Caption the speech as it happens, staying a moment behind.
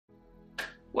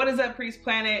What is up, Priest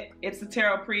Planet? It's the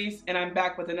Tarot Priest, and I'm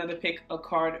back with another pick a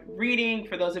card reading.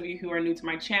 For those of you who are new to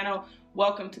my channel,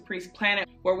 welcome to Priest Planet,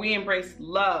 where we embrace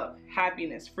love,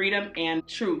 happiness, freedom, and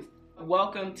truth.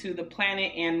 Welcome to the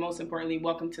planet, and most importantly,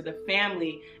 welcome to the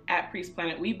family at Priest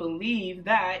Planet. We believe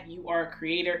that you are a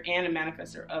creator and a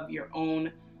manifester of your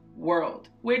own world,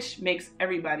 which makes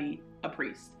everybody a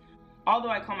priest. Although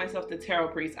I call myself the Tarot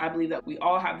Priest, I believe that we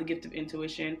all have the gift of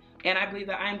intuition, and I believe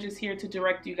that I'm just here to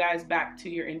direct you guys back to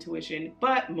your intuition,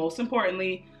 but most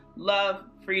importantly, love,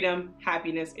 freedom,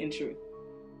 happiness, and truth.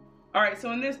 All right,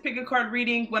 so in this pick a card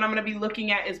reading, what I'm going to be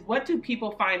looking at is what do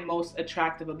people find most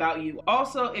attractive about you.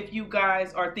 Also, if you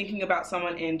guys are thinking about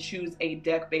someone and choose a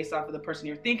deck based off of the person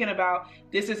you're thinking about,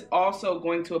 this is also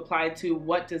going to apply to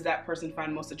what does that person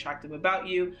find most attractive about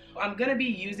you. I'm going to be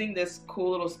using this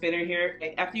cool little spinner here.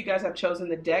 After you guys have chosen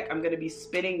the deck, I'm going to be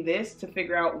spinning this to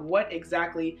figure out what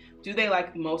exactly do they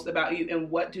like most about you and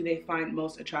what do they find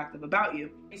most attractive about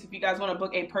you. So if you guys want to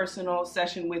book a personal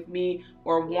session with me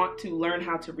or want to learn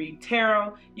how to read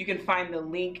tarot, you can find the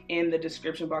link in the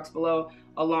description box below,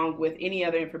 along with any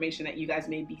other information that you guys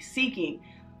may be seeking.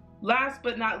 Last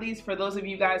but not least, for those of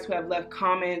you guys who have left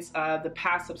comments, the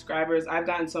past subscribers, I've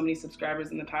gotten so many subscribers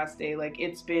in the past day. Like,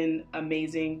 it's been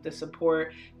amazing, the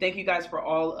support. Thank you guys for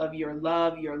all of your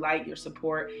love, your light, your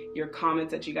support, your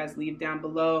comments that you guys leave down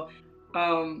below.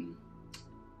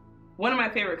 One of my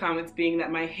favorite comments being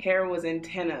that my hair was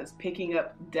antennas picking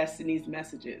up Destiny's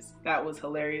messages. That was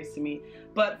hilarious to me.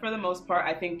 But for the most part,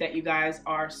 I think that you guys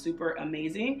are super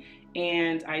amazing,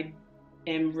 and I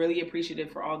am really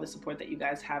appreciative for all the support that you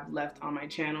guys have left on my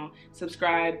channel.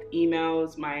 Subscribe,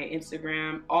 emails, my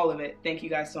Instagram, all of it. Thank you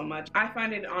guys so much. I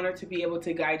find it an honor to be able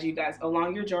to guide you guys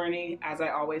along your journey, as I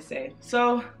always say.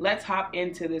 So let's hop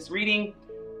into this reading.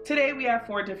 Today we have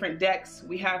 4 different decks.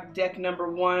 We have deck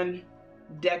number 1,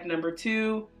 deck number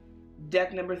 2,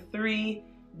 deck number 3,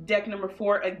 deck number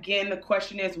 4. Again, the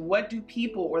question is, what do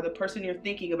people or the person you're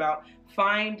thinking about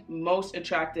find most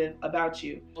attractive about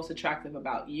you? Most attractive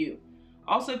about you.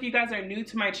 Also, if you guys are new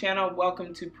to my channel,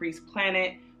 welcome to Priest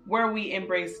Planet, where we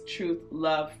embrace truth,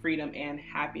 love, freedom, and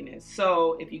happiness.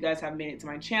 So if you guys have made it to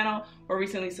my channel or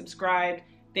recently subscribed,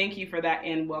 thank you for that,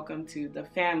 and welcome to the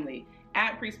family.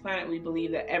 At Priest Planet, we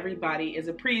believe that everybody is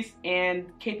a priest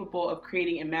and capable of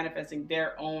creating and manifesting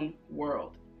their own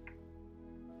world.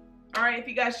 All right, if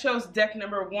you guys chose deck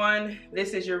number 1,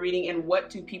 this is your reading, and what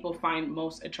do people find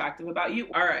most attractive about you?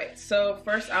 All right, so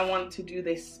first I want to do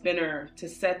the spinner to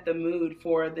set the mood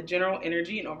for the general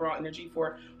energy and overall energy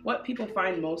for what people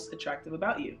find most attractive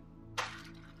about you.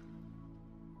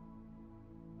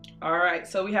 All right,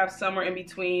 so we have somewhere in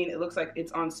between. It looks like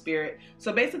it's on spirit.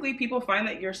 So basically, people find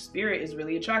that your spirit is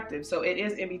really attractive. So it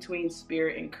is in between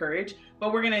spirit and courage,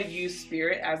 but we're gonna use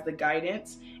spirit as the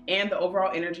guidance and the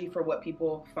overall energy for what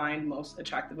people find most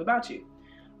attractive about you.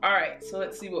 All right, so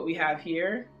let's see what we have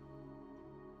here.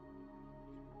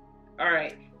 All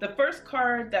right, the first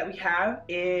card that we have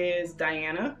is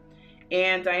Diana,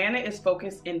 and Diana is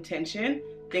focused intention.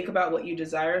 Think about what you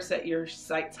desire, set your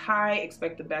sights high,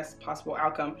 expect the best possible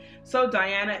outcome. So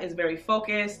Diana is very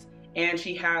focused, and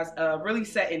she has a really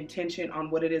set intention on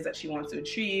what it is that she wants to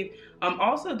achieve.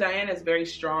 Also, Diana is very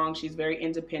strong. She's very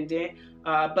independent,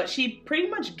 but she pretty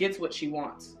much gets what she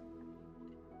wants.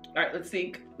 All right, let's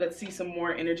see some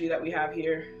more energy that we have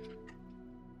here.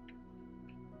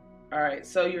 All right,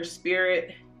 so your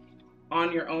spirit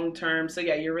on your own terms. So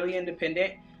yeah, you're really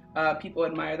independent. People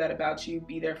admire that about you,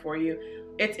 be there for you.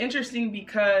 It's interesting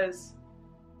because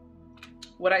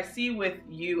what I see with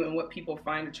you and what people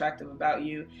find attractive about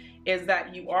you is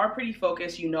that you are pretty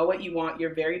focused, you know what you want,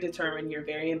 you're very determined, you're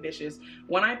very ambitious.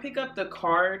 When I pick up the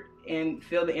card and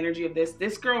feel the energy of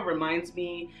this girl reminds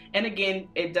me, and again,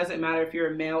 it doesn't matter if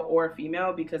you're a male or a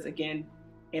female, because again,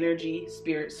 energy,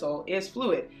 spirit, soul is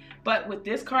fluid. But with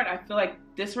this card, I feel like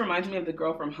this reminds me of the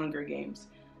girl from Hunger Games.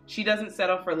 She doesn't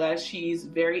settle for less. She's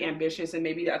very ambitious, and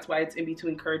maybe that's why it's in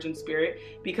between courage and spirit,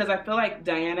 because I feel like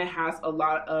Diana has a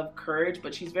lot of courage,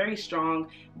 but she's very strong,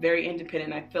 very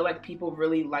independent. I feel like people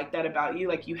really like that about you.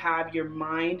 Like, you have your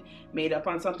mind made up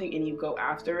on something and you go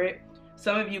after it.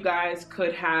 Some of you guys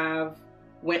could have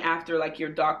went after like your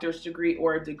doctor's degree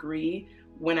or a degree,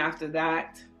 went after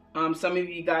that. Some of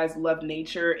you guys love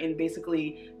nature and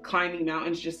basically climbing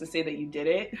mountains just to say that you did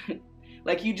it.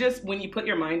 Like, you just, when you put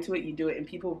your mind to it, you do it, and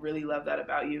people really love that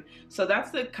about you. So that's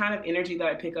the kind of energy that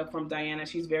I pick up from Diana.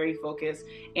 She's very focused,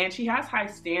 and she has high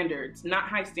standards. Not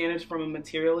high standards from a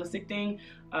materialistic thing,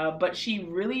 but she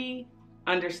really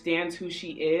understands who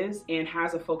she is and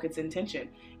has a focused intention.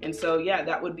 And so yeah,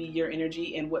 that would be your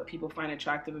energy and what people find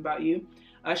attractive about you.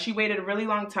 She waited a really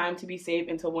long time to be saved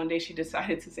until one day she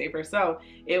decided to save herself.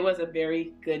 It was a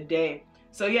very good day.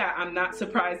 So yeah, I'm not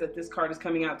surprised that this card is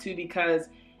coming out too, because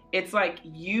it's like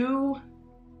you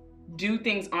do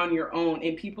things on your own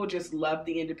and people just love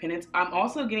the independence. I'm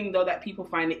also getting though that people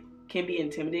find it can be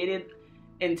intimidating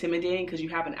because you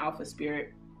have an alpha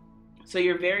spirit. So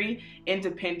you're very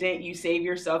independent, you save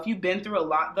yourself. You've been through a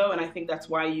lot though, and I think that's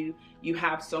why you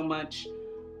have so much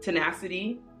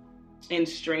tenacity and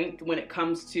strength when it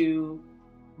comes to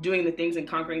doing the things and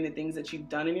conquering the things that you've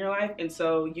done in your life. And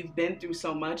so you've been through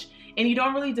so much and you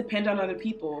don't really depend on other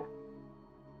people.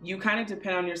 You kind of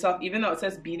depend on yourself, even though it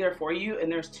says be there for you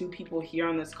and there's two people here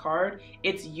on this card.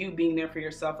 It's you being there for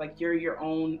yourself. Like you're your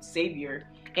own savior,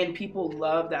 and people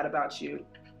love that about you.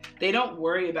 They don't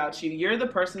worry about you. You're the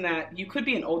person that, you could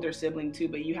be an older sibling too,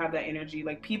 but you have that energy.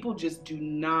 Like people just do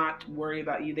not worry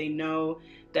about you. They know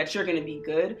that you're going to be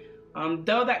good.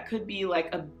 Though that could be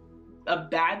like a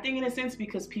bad thing in a sense,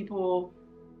 because people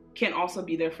can also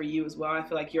be there for you as well. I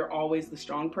feel like you're always the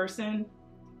strong person,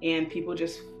 and people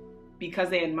just, because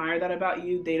they admire that about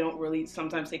you, they don't really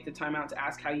sometimes take the time out to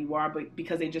ask how you are, but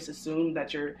because they just assume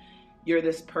that you're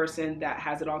this person that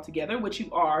has it all together, which you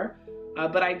are.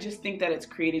 But I just think that it's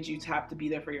created you to have to be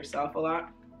there for yourself a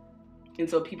lot. And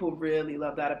so people really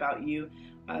love that about you,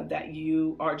 that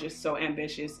you are just so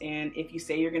ambitious. And if you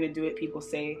say you're going to do it,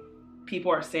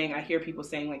 people are saying, I hear people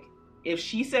saying, like, if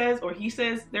she says or he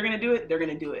says they're going to do it, they're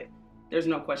going to do it. There's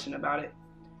no question about it.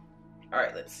 All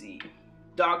right, let's see.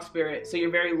 Dog spirit. So you're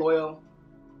very loyal.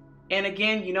 And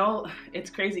again, you know,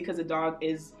 it's crazy because a dog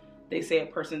is, they say, a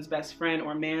person's best friend,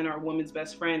 or a man or a woman's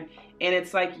best friend. And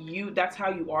it's like that's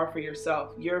how you are for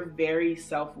yourself. You're very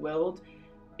self-willed.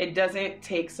 It doesn't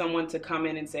take someone to come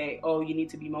in and say, oh, you need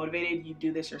to be motivated. You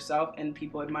do this yourself, and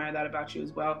people admire that about you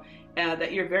as well.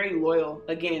 That you're very loyal.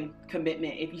 Again,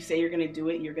 commitment. If you say you're going to do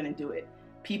it, you're going to do it.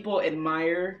 People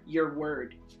admire your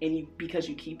word and because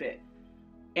you keep it.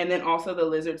 And then also the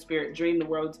lizard spirit, dream the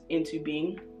world into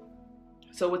being.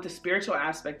 So with the spiritual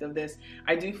aspect of this,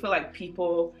 I do feel like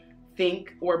people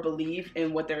think or believe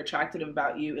in what they're attracted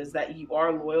about you is that you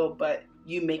are loyal, but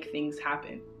you make things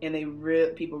happen. And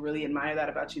people really admire that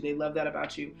about you. They love that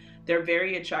about you. They're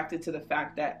very attracted to the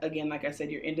fact that, again, like I said,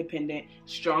 you're independent,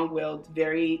 strong-willed,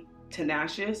 very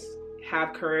tenacious,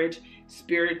 have courage,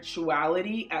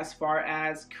 spirituality as far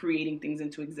as creating things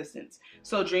into existence.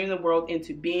 So dream the world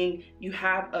into being. You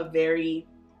have a very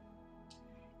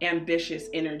ambitious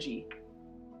energy,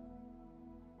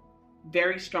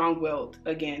 very strong-willed,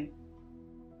 again,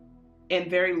 and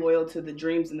very loyal to the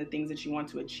dreams and the things that you want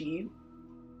to achieve.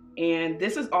 And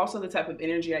this is also the type of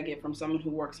energy I get from someone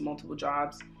who works multiple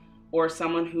jobs, or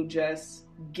someone who just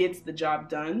gets the job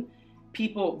done.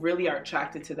 People really are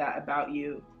attracted to that about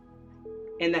you,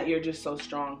 and that you're just so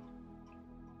strong.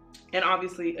 And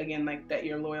obviously, again, like that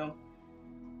you're loyal.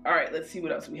 All right, let's see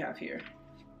what else we have here.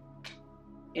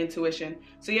 Intuition.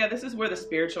 So yeah, this is where the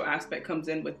spiritual aspect comes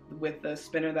in with the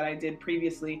spinner that I did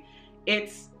previously.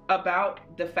 It's about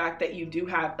the fact that you do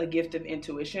have a gift of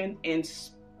intuition and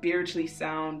spiritually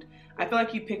sound. I feel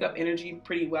like you pick up energy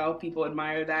pretty well. People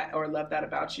admire that or love that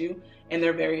about you, and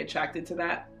they're very attracted to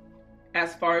that.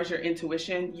 As far as your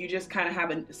intuition, you just kind of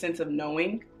have a sense of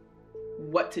knowing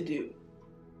what to do.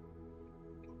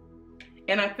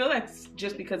 And I feel like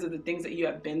just because of the things that you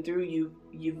have been through,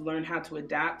 you've learned how to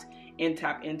adapt and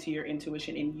tap into your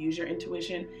intuition and use your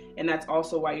intuition. And that's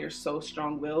also why you're so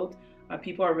strong-willed.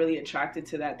 People are really attracted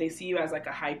to that. They see you as like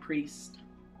a high priest,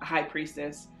 a high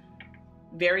priestess.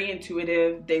 Very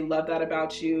intuitive. They love that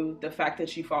about you. The fact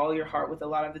that you follow your heart with a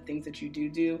lot of the things that you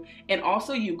do. And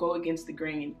also you go against the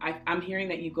grain. I'm hearing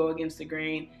that you go against the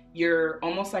grain. You're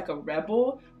almost like a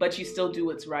rebel, but you still do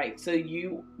what's right. So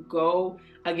you go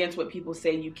against what people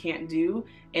say you can't do.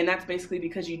 And that's basically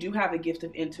because you do have a gift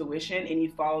of intuition and you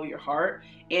follow your heart,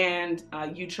 and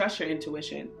you trust your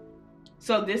intuition.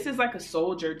 So this is like a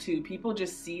soldier too. People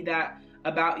just see that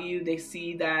about you. They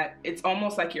see that it's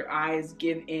almost like your eyes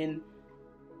give in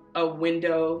a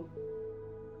window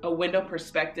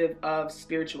perspective of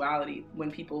spirituality when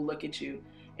people look at you,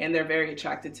 and they're very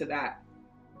attracted to that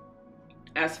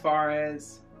as far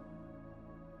as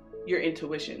your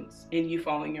intuitions and you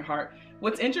following your heart.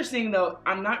 What's interesting though,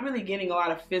 I'm not really getting a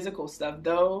lot of physical stuff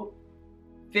though.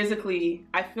 Physically,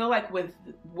 I feel like with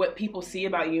what people see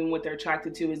about you and what they're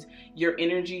attracted to is your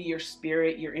energy, your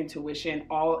spirit, your intuition,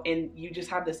 all, and you just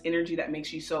have this energy that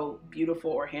makes you so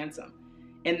beautiful or handsome.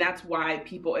 And that's why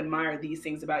people admire these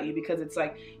things about you, because it's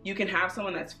like you can have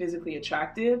someone that's physically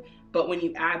attractive, but when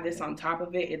you add this on top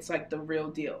of it, it's like the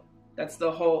real deal. That's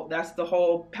the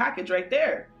whole package right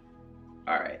there.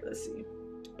 All right, let's see.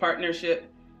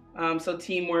 Partnership. So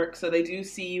teamwork. So they do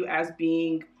see you as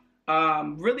being a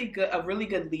really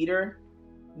good leader,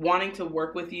 wanting to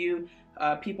work with you.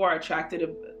 People are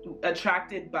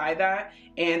attracted by that,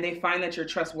 and they find that you're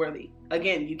trustworthy.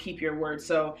 Again, you keep your word.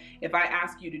 So if I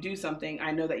ask you to do something,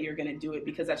 I know that you're going to do it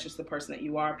because that's just the person that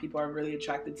you are. People are really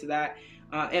attracted to that,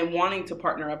 and wanting to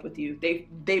partner up with you.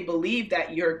 They believe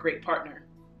that you're a great partner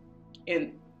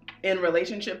in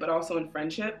relationship, but also in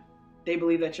friendship. They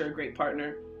believe that you're a great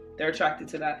partner. They're attracted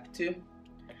to that too.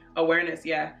 Awareness,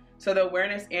 yeah. So the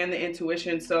awareness and the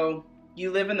intuition. So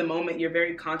you live in the moment. You're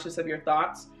very conscious of your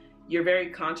thoughts. You're very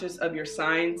conscious of your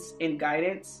signs and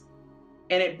guidance.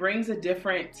 And it brings a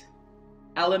different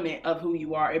element of who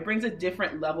you are. It brings a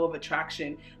different level of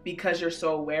attraction because you're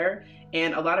so aware.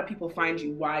 And a lot of people find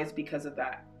you wise because of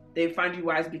that. They find you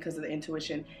wise because of the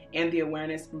intuition and the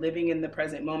awareness, living in the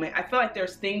present moment. I feel like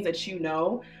there's things that you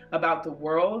know about the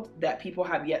world that people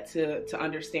have yet to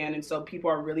understand. And so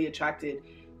people are really attracted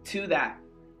to that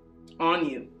on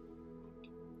you.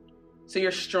 So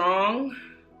you're strong.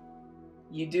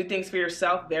 You do things for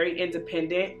yourself, very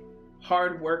independent,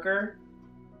 hard worker.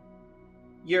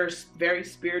 You're very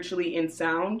spiritually in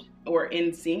sound or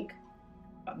in sync,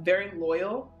 very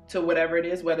loyal to whatever it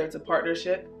is, whether it's a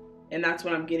partnership. And that's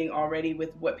what I'm getting already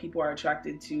with what people are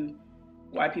attracted to,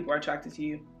 why people are attracted to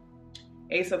you.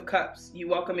 Ace of Cups, you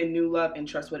welcome in new love and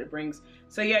trust what it brings.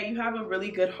 So yeah, you have a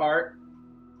really good heart.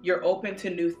 You're open to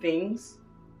new things.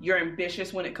 You're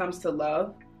ambitious when it comes to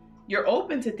love. You're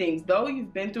open to things. Though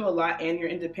you've been through a lot and you're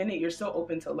independent, you're still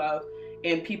open to love.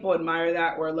 And people admire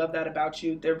that or love that about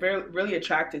you. They're really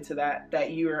attracted to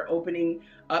that you are opening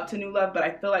up to new love. But I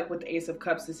feel like with the Ace of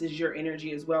Cups, this is your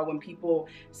energy as well. When people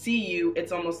see you,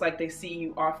 it's almost like they see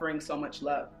you offering so much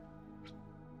love.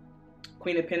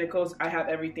 Queen of Pentacles, I have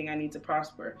everything I need to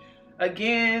prosper.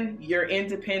 Again, you're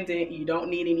independent. You don't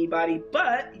need anybody,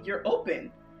 but you're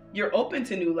open. You're open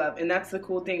to new love. And that's the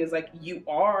cool thing, is like you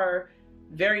are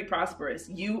very prosperous.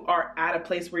 You are at a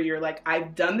place where you're like,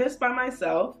 I've done this by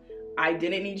myself. I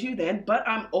didn't need you then, but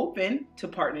I'm open to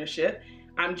partnership.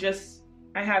 I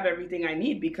have everything I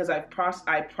need because I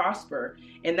prosper.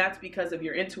 And that's because of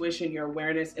your intuition, your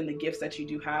awareness, and the gifts that you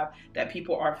do have, that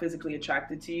people are physically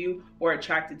attracted to you or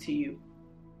attracted to you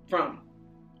from.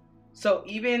 So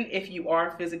even if you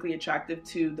are physically attractive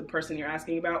to the person you're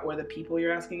asking about or the people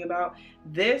you're asking about,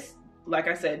 this, like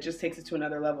I said, just takes it to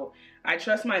another level. I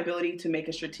trust my ability to make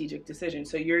a strategic decision.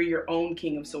 So you're your own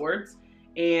King of Swords.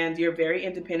 And you're very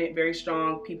independent, very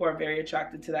strong. People are very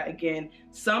attracted to that. Again,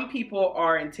 some people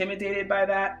are intimidated by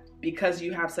that because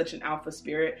you have such an alpha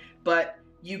spirit, but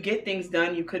you get things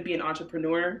done. You could be an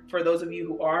entrepreneur. For those of you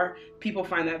who are, people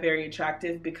find that very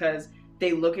attractive because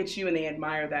they look at you and they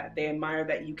admire that. They admire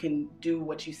that you can do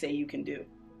what you say you can do.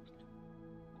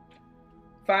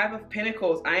 Five of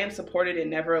Pentacles, I am supported and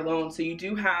never alone. So you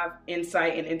do have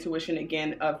insight and intuition,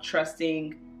 again, of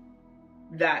trusting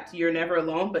that you're never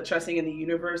alone, but trusting in the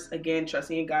universe, again,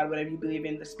 trusting in God, whatever you believe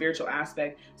in, the spiritual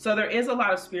aspect. So there is a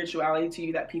lot of spirituality to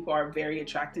you that people are very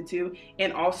attracted to,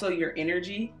 and also your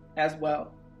energy as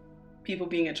well. People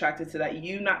being attracted to that,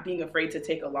 you not being afraid to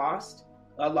take a loss,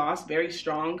 very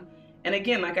strong. And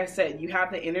again, like I said, you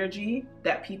have the energy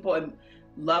that people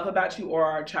love about you or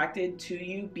are attracted to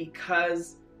you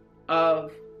because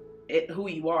of who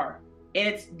you are. And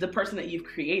it's the person that you've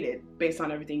created based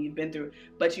on everything you've been through.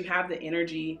 But you have the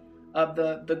energy of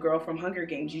the girl from Hunger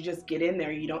Games. You just get in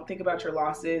there. You don't think about your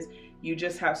losses. You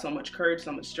just have so much courage,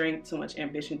 so much strength, so much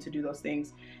ambition to do those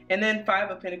things. And then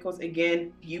Five of Pentacles,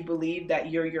 again, you believe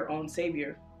that you're your own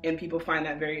savior. And people find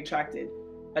that very attractive.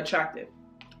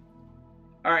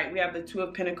 All right, we have the Two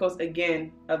of Pentacles.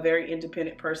 Again, a very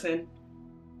independent person.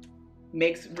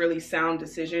 Makes really sound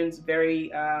decisions.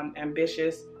 Very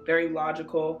ambitious, very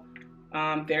logical.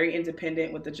 Very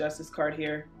independent with the Justice card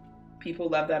here. People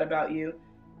love that about you.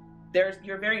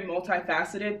 You're very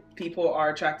multifaceted. People are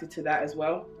attracted to that as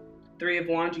well. Three of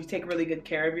Wands, you take really good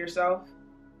care of yourself.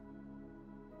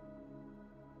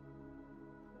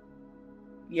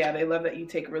 Yeah, they love that you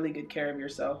take really good care of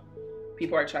yourself.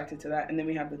 People are attracted to that. And then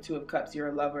we have the Two of Cups. You're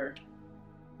a lover.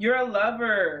 You're a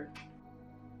lover.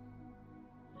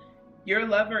 You're a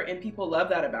lover, and people love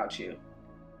that about you.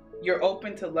 You're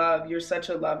open to love. You're such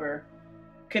a lover.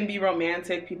 Can be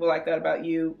romantic. People like that about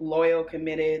you. Loyal,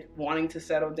 committed, wanting to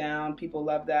settle down. People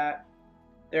love that.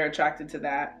 They're attracted to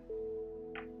that.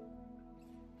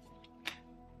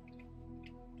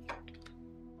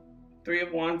 Three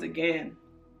of Wands again.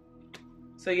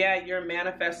 So yeah, you're a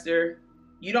manifester.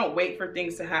 You don't wait for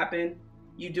things to happen.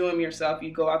 You do them yourself.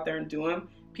 You go out there and do them.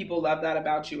 People love that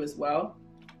about you as well.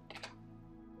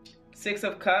 Six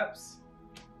of Cups.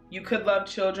 You could love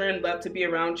children, love to be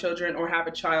around children, or have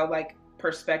a childlike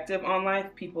perspective on life.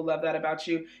 People love that about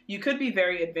you. You could be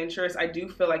very adventurous. I do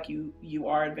feel like you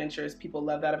are adventurous. People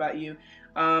love that about you.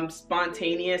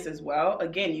 Spontaneous as well.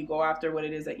 Again, you go after what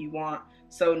it is that you want.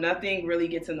 So nothing really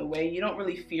gets in the way. You don't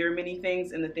really fear many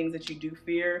things, and the things that you do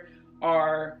fear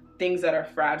are things that are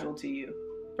fragile to you,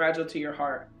 fragile to your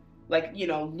heart. Like, you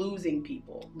know, losing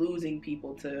people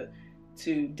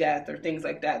to death or things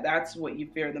like that. That's what you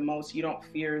fear the most. You don't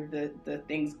fear the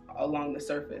things along the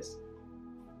surface.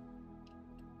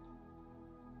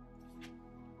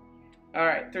 All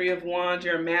right, Three of Wands,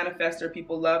 you're a manifester.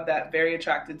 People love that, very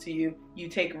attracted to you. You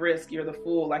take risk, you're the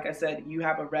Fool. Like I said, you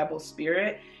have a rebel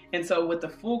spirit. And so with the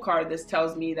Fool card, this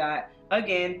tells me that,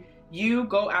 again, you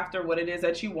go after what it is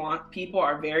that you want. People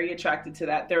are very attracted to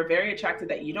that. They're very attracted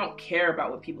that you don't care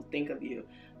about what people think of you.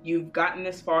 You've gotten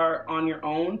this far on your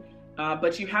own,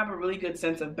 but you have a really good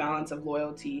sense of balance of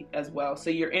loyalty as well. So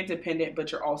you're independent,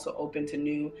 but you're also open to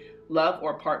new love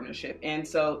or partnership. And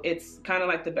so it's kind of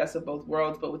like the best of both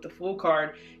worlds. But with the Fool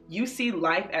card, you see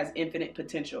life as infinite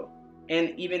potential.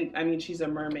 And even, I mean, she's a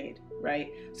mermaid, right?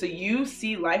 So you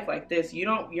see life like this. You're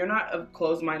not a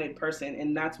closed-minded person,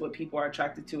 and that's what people are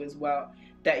attracted to as well.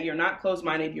 That you're not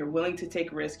closed-minded, you're willing to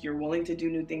take risk, you're willing to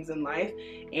do new things in life,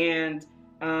 and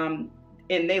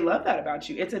they love that about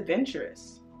you. It's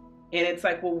adventurous. And it's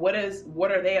like, well, what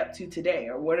are they up to today?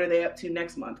 Or what are they up to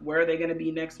next month? Where are they going to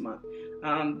be next month?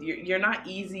 You're not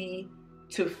easy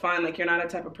to find. Like, you're not a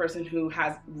type of person who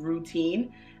has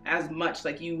routine as much.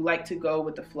 Like, you like to go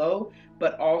with the flow,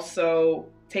 but also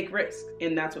take risks.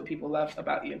 And that's what people love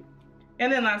about you.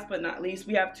 And then last but not least,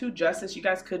 we have two Justice. You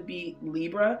guys could be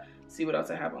Libra. Let's see what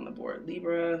else I have on the board.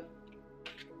 Libra.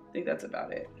 I think that's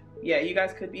about it. Yeah, you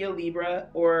guys could be a Libra,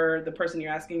 or the person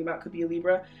you're asking about could be a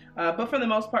Libra. But for the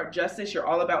most part, Justice, you're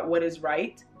all about what is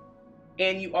right.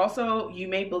 And you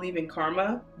may believe in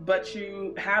karma, but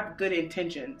you have good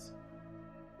intentions.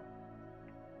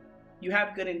 You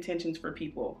have good intentions for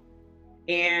people.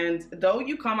 And though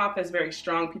you come off as very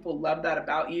strong, people love that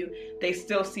about you. They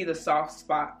still see the soft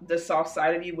spot, the soft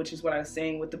side of you, which is what I was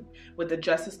saying with the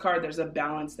Justice card. There's a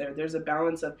balance there. There's a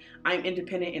balance of I'm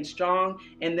independent and strong,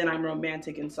 and then I'm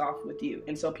romantic and soft with you.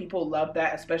 And so people love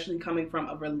that, especially coming from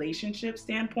a relationship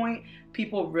standpoint.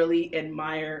 People really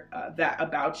admire that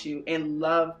about you and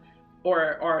love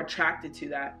or are attracted to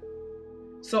that.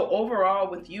 So overall,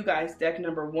 with you guys, deck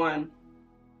number 1,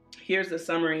 here's the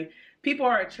summary. People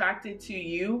are attracted to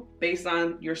you based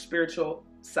on your spiritual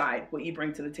side, what you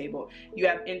bring to the table. You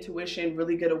have intuition,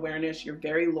 really good awareness, you're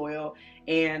very loyal,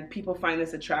 and people find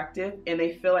this attractive, and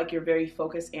they feel like you're very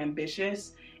focused,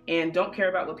 ambitious, and don't care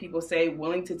about what people say,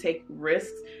 willing to take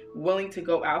risks, willing to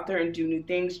go out there and do new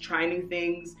things, try new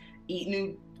things, eat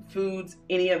new foods,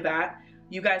 any of that.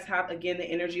 You guys have, again, the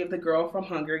energy of the girl from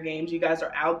Hunger Games. You guys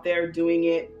are out there doing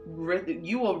it.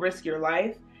 You will risk your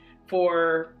life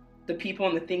for the people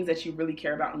and the things that you really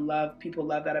care about and love. People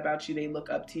love that about you. They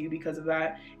look up to you because of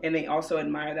that, and they also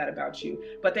admire that about you.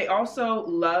 But they also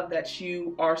love that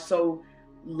you are so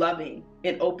loving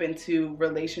and open to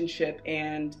relationship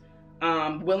and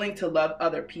willing to love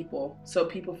other people. So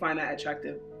people find that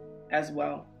attractive as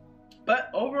well. But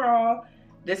overall,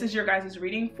 this is your guys'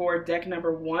 reading for deck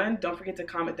number 1. Don't forget to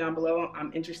comment down below.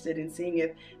 I'm interested in seeing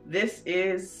if this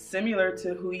is similar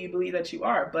to who you believe that you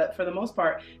are. But for the most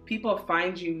part, people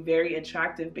find you very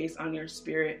attractive based on your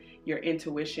spirit, your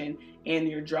intuition, and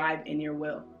your drive and your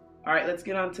will. All right, let's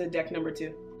get on to deck number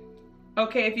 2.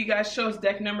 Okay, if you guys chose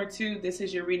deck number 2, this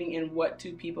is your reading in what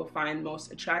do people find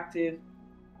most attractive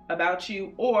about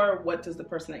you, or what does the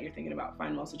person that you're thinking about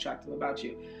find most attractive about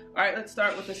you. All right, let's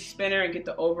start with the spinner and get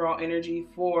the overall energy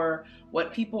for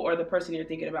what people or the person you're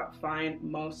thinking about find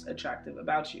most attractive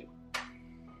about you.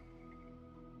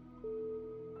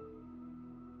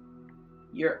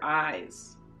 Your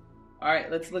eyes. All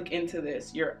right, let's look into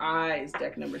this. Your eyes,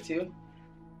 deck number 2.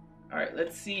 All right,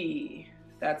 let's see.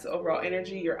 That's the overall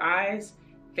energy. Your eyes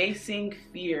facing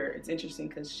fear. It's interesting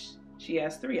because she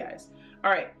has 3 eyes.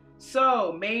 All right.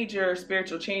 So, major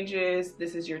spiritual changes.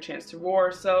 This is your chance to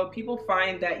roar. So, people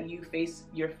find that you face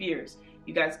your fears.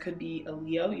 You guys could be a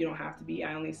Leo. You don't have to be.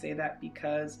 I only say that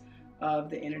because of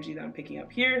the energy that I'm picking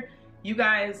up here. You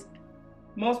guys,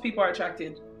 most people are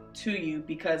attracted to you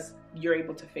because you're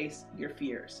able to face your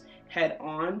fears head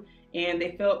on. And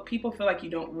people feel like you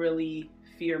don't really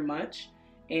fear much.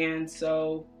 And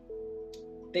so,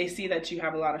 they see that you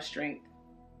have a lot of strength,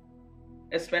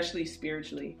 especially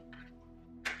spiritually.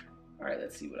 All right,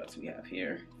 let's see what else we have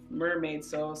here. Mermaid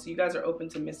soul. So you guys are open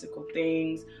to mystical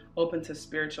things, open to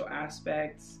spiritual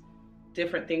aspects.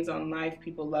 different things on life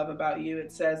people love about you.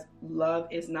 It says, love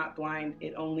is not blind,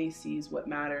 it only sees what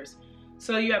matters.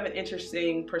 So you have an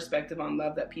interesting perspective on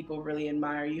love that people really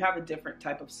admire. You have a different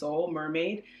type of soul,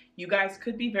 mermaid. You guys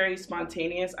could be very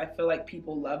spontaneous. I feel like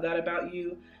people love that about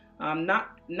you.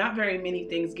 Not very many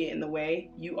things get in the way.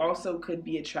 You also could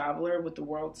be a traveler with the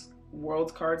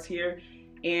world's cards here.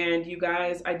 And you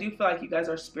guys, I do feel like you guys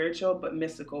are spiritual but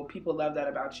mystical. People love that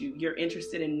about you. You're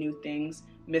interested in new things,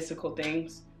 mystical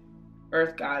things.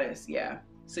 Earth goddess, yeah.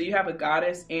 So you have a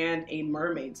goddess and a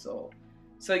mermaid soul.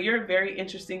 So you're a very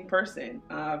interesting person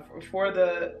for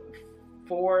the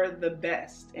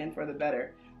best and for the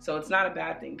better. So it's not a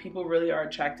bad thing. People really are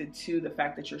attracted to the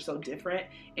fact that you're so different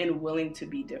and willing to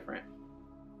be different.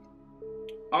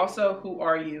 Also, who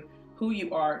are you? Who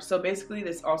you are. So basically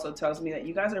this also tells me that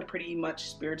you guys are pretty much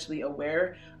spiritually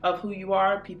aware of who you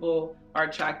are. People are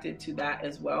attracted to that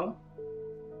as well.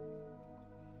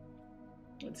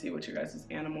 Let's see what your guys'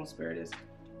 animal spirit is.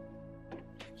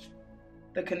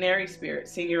 The canary spirit,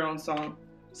 sing your own song.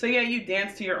 So yeah, you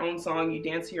dance to your own song, you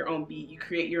dance to your own beat, you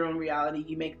create your own reality,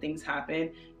 you make things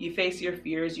happen, you face your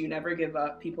fears, you never give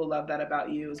up. People love that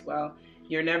about you as well.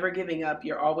 You're never giving up,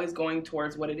 you're always going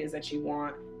towards what it is that you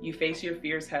want. You face your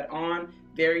fears head on,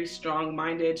 very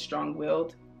strong-minded,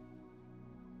 strong-willed.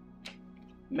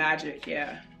 Magic,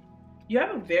 yeah. You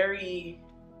have a very,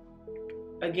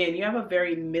 again, you have a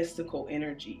very mystical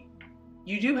energy.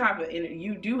 You do have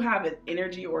an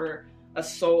energy or a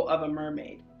soul of a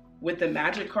mermaid. With the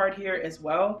magic card here as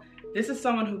well, this is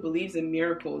someone who believes in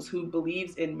miracles, who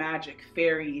believes in magic,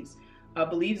 fairies,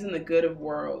 believes in the good of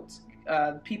worlds.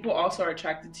 People also are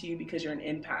attracted to you because you're an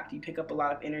empath. You pick up a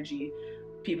lot of energy.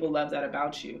 People love that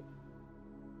about you.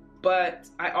 But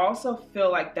I also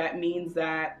feel like that means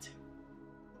that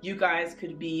you guys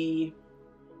could be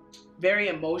very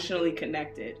emotionally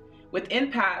connected. With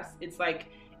empaths, it's like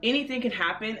anything can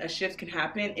happen, a shift can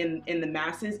happen in the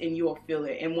masses and you will feel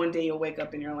it. And one day you'll wake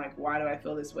up and you're like, why do I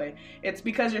feel this way? It's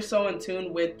because you're so in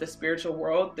tune with the spiritual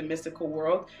world, the mystical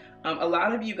world. A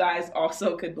lot of you guys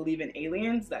also could believe in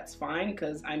aliens. That's fine,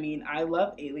 because I mean, I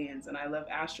love aliens and I love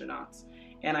astronauts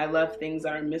and I love things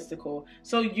that are mystical.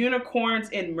 So unicorns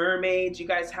and mermaids, you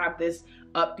guys have this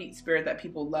upbeat spirit that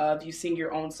people love. You sing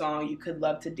your own song. You could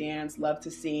love to dance, love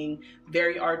to sing,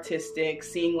 very artistic,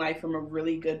 seeing life from a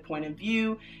really good point of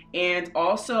view. And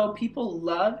also people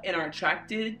love and are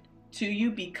attracted to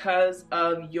you because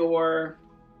of your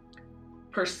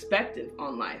perspective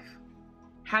on life,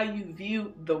 how you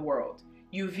view the world.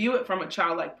 You view it from a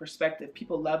childlike perspective.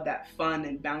 People love that, fun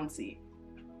and bouncy.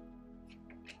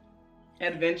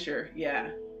 Adventure, yeah.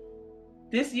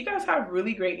 You guys have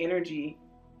really great energy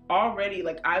already.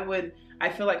 Like I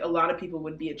feel like a lot of people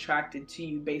would be attracted to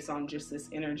you based on just this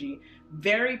energy.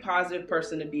 Very positive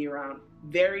person to be around,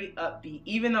 very upbeat.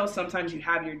 Even though sometimes you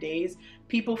have your days,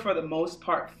 people for the most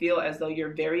part feel as though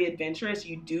you're very adventurous.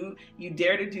 You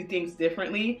dare to do things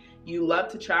differently. You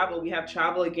love to travel. We have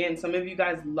travel again. Some of you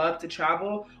guys love to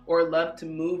travel or love to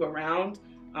move around.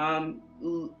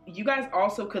 You guys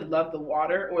also could love the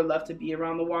water or love to be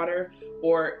around the water,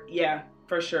 or yeah,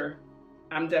 for sure.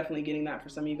 I'm definitely getting that for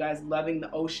some of you guys. Loving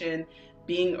the ocean,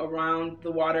 being around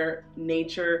the water,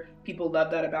 nature. People love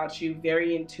that about you.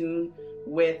 Very in tune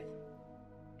with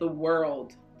the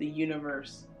world, the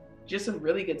universe. Just a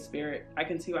really good spirit. I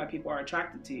can see why people are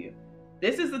attracted to you.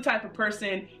 This is the type of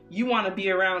person you want to be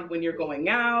around when you're going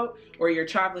out or you're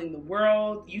traveling the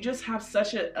world. You just have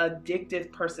such an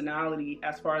addictive personality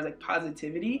as far as like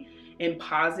positivity and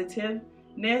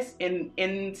positiveness.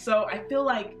 And so I feel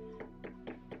like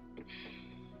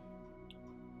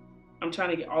I'm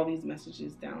trying to get all these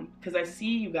messages down because I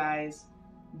see you guys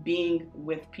being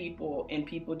with people and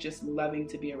people just loving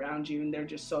to be around you, and they're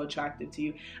just so attracted to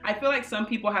you. I feel like some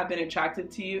people have been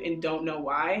attracted to you and don't know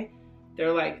why.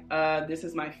 They're like, this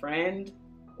is my friend,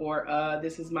 or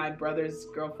this is my brother's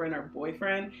girlfriend or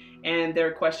boyfriend, and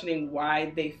they're questioning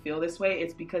why they feel this way.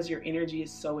 It's because your energy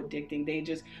is so addicting. They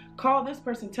just call this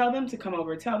person, tell them to come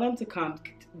over, tell them to come.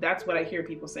 That's what I hear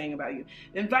people saying about you.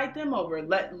 Invite them over,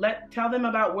 tell them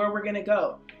about where we're gonna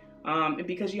go, and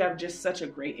because you have just such a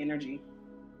great energy.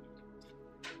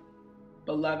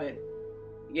 Beloved.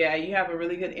 Yeah, you have a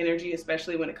really good energy,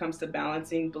 especially when it comes to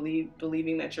balancing,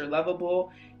 believing that you're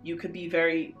lovable. You could be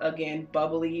very, again,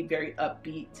 bubbly, very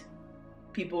upbeat.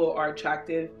 People are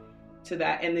attractive to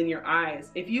that. And then your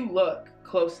eyes. If you look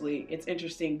closely, it's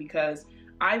interesting because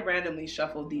I randomly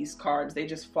shuffle these cards. They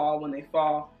just fall when they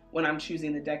fall. When I'm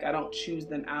choosing the deck, I don't choose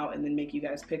them out and then make you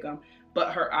guys pick them.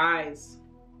 But her eyes,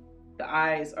 the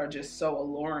eyes are just so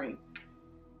alluring.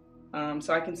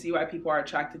 So I can see why people are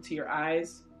attracted to your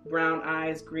eyes. Brown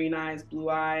eyes, green eyes, blue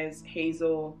eyes,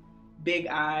 hazel, big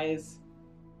eyes,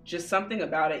 just something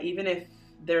about it. Even if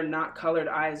they're not colored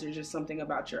eyes, there's just something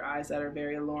about your eyes that are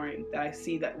very alluring, that I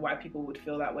see that why people would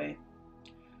feel that way.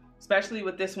 Especially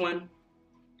with this one.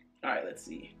 All right, let's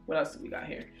see. What else do we got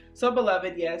here? So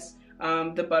beloved, yes.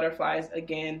 The butterflies,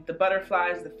 again, the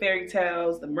butterflies, the fairy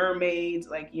tales, the mermaids,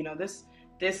 like, you know, this,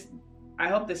 I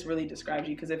hope this really describes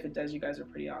you, because if it does, you guys are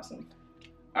pretty awesome.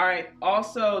 All right,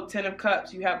 also 10 of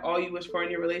Cups, you have all you wish for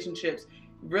in your relationships.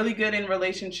 Really good in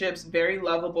relationships, very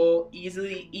lovable,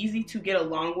 easy to get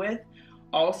along with.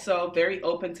 Also very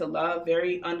open to love,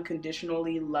 very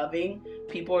unconditionally loving.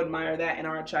 People admire that and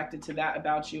are attracted to that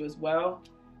about you as well.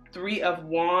 3 of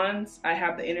Wands, I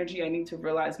have the energy, I need to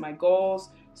realize my goals.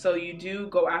 So you do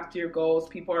go after your goals.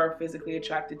 People are physically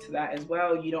attracted to that as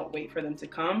well. You don't wait for them to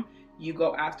come, you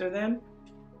go after them.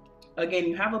 Again,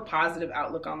 you have a positive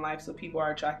outlook on life, so people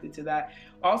are attracted to that.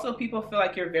 Also, people feel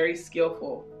like you're very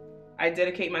skillful. I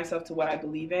dedicate myself to what I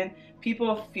believe in.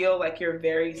 People feel like you're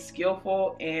very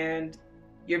skillful and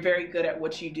you're very good at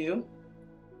what you do.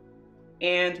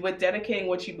 And with dedicating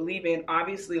what you believe in,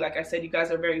 obviously, like I said, you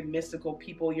guys are very mystical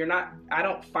people. I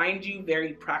don't find you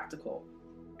very practical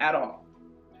at all.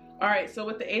 All right, so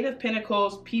with the 8 of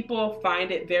Pentacles, people find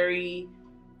you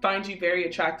very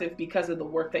attractive because of the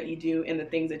work that you do and the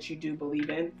things that you do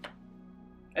believe in.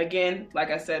 Again,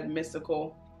 like I said,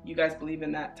 mystical. You guys believe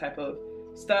in that type of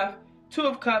stuff. 2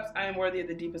 of Cups, I am worthy of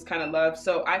the deepest kind of love.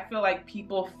 So I feel like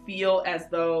people feel as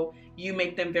though you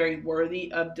make them very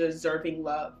worthy of deserving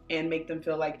love, and make them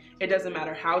feel like it doesn't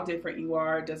matter how different you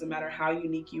are, it doesn't matter how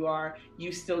unique you are,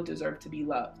 you still deserve to be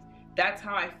loved. That's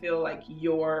how I feel like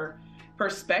your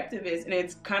perspective is. And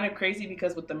it's kind of crazy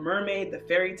because with the mermaid, the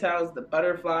fairy tales, the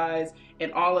butterflies,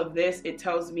 and all of this, it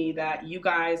tells me that you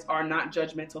guys are not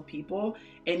judgmental people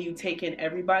and you take in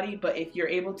everybody. But if you're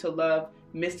able to love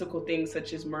mystical things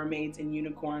such as mermaids and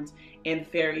unicorns and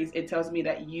fairies, it tells me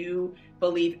that you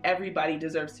believe everybody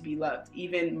deserves to be loved,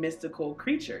 even mystical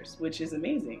creatures, which is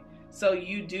amazing. So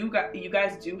you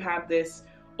guys do have this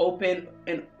open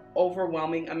and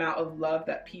overwhelming amount of love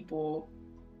that people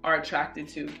are attracted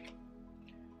to.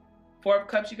 4 of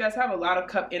Cups, you guys have a lot of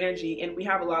cup energy, and we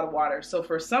have a lot of water. So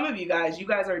for some of you guys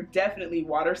are definitely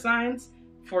water signs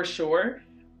for sure,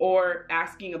 or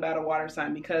asking about a water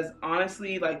sign, because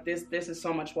honestly, like this is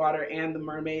so much water, and the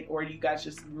mermaid, or you guys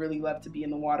just really love to be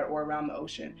in the water or around the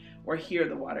ocean or hear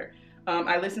the water.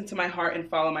 I listen to my heart and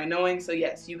follow my knowing. So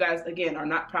yes, you guys, again, are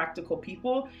not practical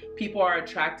people. People are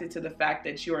attracted to the fact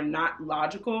that you are not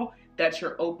logical, that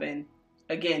you're open.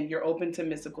 Again, you're open to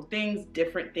mystical things,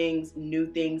 different things, new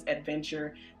things,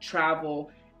 adventure, travel.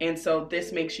 And so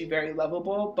this makes you very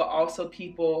lovable, but also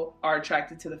people are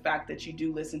attracted to the fact that you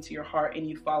do listen to your heart and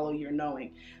you follow your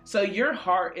knowing. So your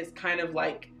heart is kind of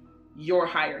like your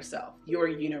higher self, your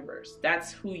universe.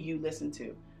 That's who you listen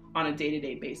to on a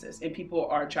day-to-day basis. And people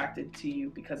are attracted to you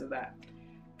because of that.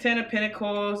 10 of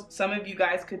Pentacles, some of you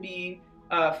guys could be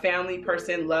a family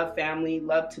person, love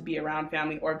to be around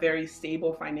family, or very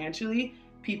stable financially.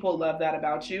 People love that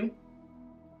about you.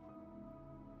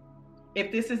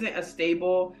 If this isn't a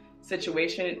stable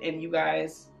situation and you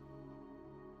guys,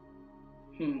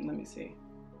 let me see.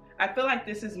 I feel like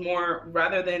this is more,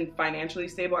 rather than financially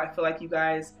stable, I feel like you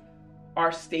guys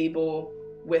are stable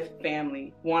with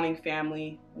family, wanting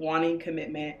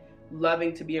commitment,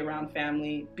 loving to be around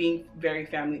family, being very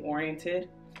family oriented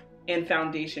and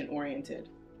foundation oriented.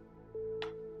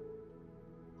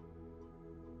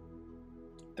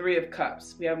 3 of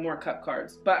Cups. We have more cup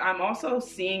cards. But I'm also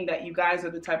seeing that you guys are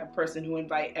the type of person who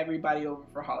invite everybody over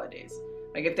for holidays.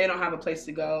 Like if they don't have a place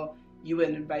to go, you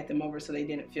wouldn't invite them over so they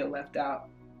didn't feel left out.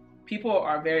 People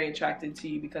are very attracted to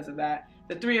you because of that.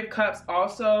 The 3 of Cups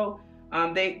also,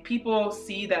 people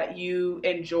see that you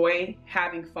enjoy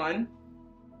having fun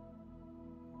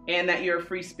and that you're a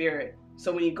free spirit.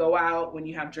 So when you go out, when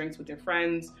you have drinks with your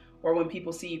friends, or when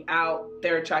people see you out,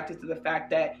 they're attracted to the fact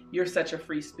that you're such a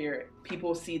free spirit.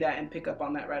 People see that and pick up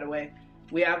on that right away.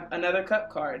 We have another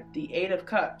cup card, the 8 of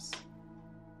Cups.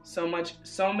 So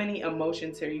many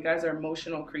emotions here. You guys are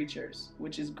emotional creatures,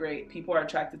 which is great. People are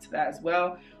attracted to that as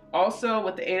well. Also,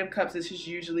 with the 8 of Cups, this is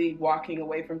usually walking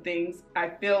away from things. I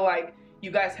feel like you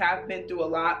guys have been through a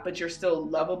lot, but you're still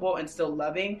lovable and still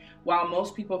loving. While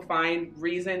most people find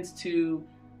reasons to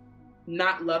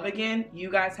not love again, you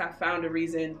guys have found a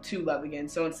reason to love again.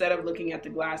 So instead of looking at the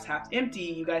glass half empty,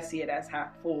 you guys see it as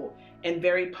half full, and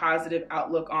very positive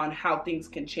outlook on how things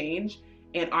can change,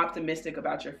 and optimistic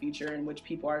about your future, in which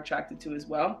people are attracted to as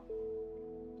well.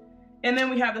 And then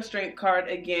we have the Strength card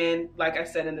again. Like I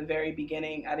said in the very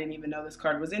beginning, I didn't even know this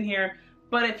card was in here,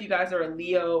 but if you guys are a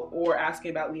Leo or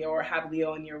asking about Leo or have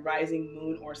Leo in your rising,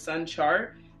 moon, or sun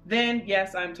chart, then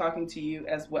yes, I'm talking to you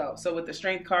as well. So with the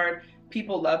strength card,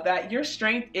 people love that. Your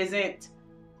strength it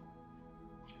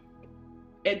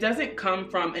doesn't come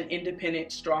from an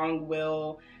independent, strong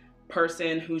will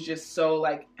person who's just so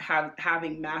like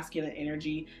having masculine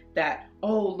energy that,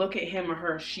 oh, look at him or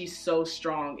her, she's so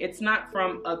strong. It's not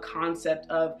from a concept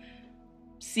of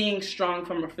seeing strong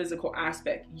from a physical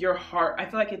aspect. Your heart, I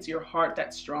feel like it's your heart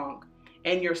that's strong,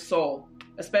 and your soul,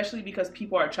 especially because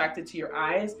people are attracted to your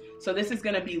eyes. So this is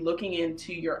going to be looking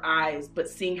into your eyes, but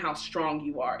seeing how strong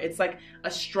you are. It's like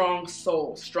a strong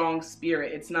soul, strong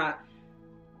spirit. It's not,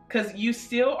 because you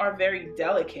still are very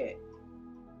delicate.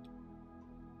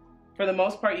 For the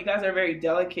most part, you guys are very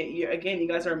delicate. You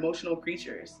guys are emotional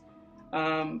creatures,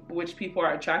 which people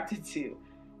are attracted to,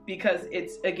 because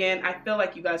it's, again, I feel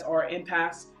like you guys are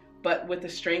empaths, but with the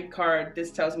strength card,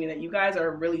 this tells me that you guys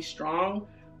are really strong,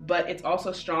 but it's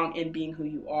also strong in being who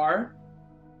you are.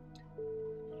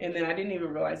 And then I didn't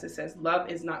even realize it says, love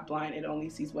is not blind, it only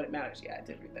sees what it matters. Yeah, I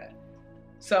did read that.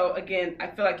 So again, I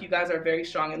feel like you guys are very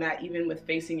strong in that, even with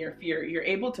facing your fear. You're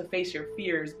able to face your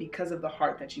fears because of the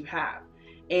heart that you have,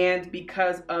 and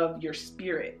because of your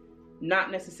spirit,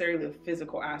 not necessarily the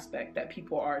physical aspect that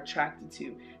people are attracted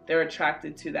to. They're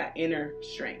attracted to that inner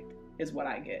strength, is what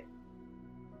I get.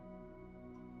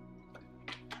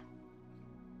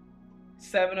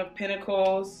 Seven of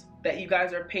Pentacles, that you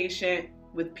guys are patient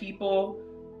with people.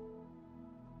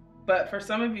 But for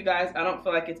some of you guys, I don't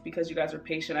feel like it's because you guys are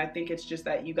patient. I think it's just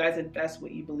that you guys invest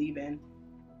what you believe in.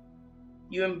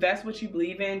 You invest what you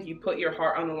believe in. You put your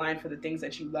heart on the line for the things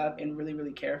that you love and really,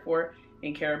 really care for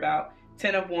and care about.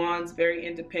 10 of Wands, very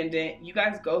independent. You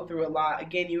guys go through a lot.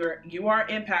 Again, you are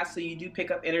empaths, so you do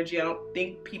pick up energy. I don't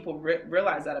think people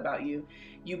realize that about you.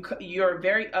 You're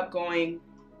very outgoing,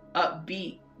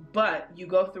 upbeat, but you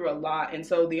go through a lot. And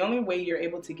so the only way you're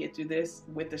able to get through this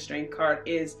with the strength card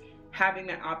is having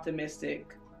that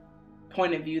optimistic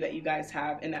point of view that you guys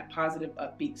have, and that positive,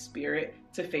 upbeat spirit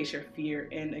to face your fear.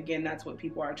 And again, that's what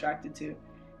people are attracted to.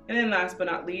 And then last but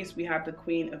not least, we have the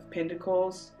Queen of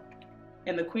Pentacles.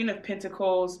 And the Queen of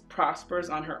Pentacles prospers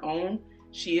on her own.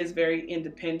 She is very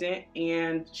independent,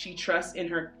 and she trusts in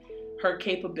her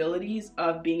capabilities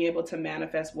of being able to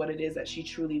manifest what it is that she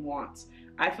truly wants.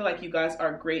 I feel like you guys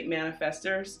are great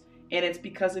manifestors, and it's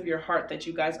because of your heart that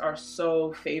you guys are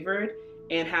so favored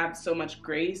and have so much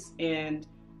grace and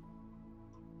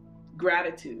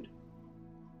gratitude.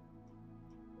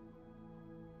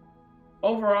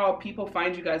 Overall, people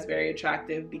find you guys very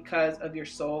attractive because of your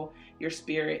soul, your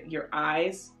spirit, your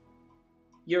eyes,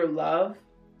 your love,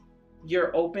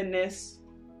 your openness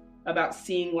about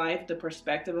seeing life, the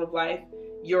perspective of life,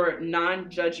 your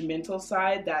non-judgmental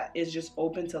side that is just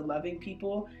open to loving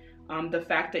people. The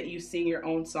fact that you sing your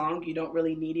own song, you don't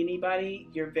really need anybody.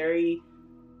 You're very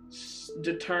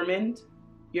determined.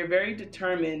 You're very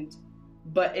determined,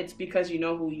 but it's because you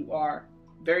know who you are.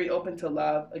 Very open to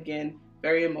love, again,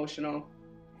 very emotional.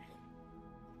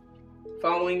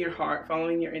 Following your heart,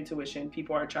 following your intuition,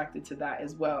 people are attracted to that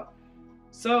as well.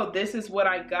 So this is what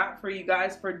I got for you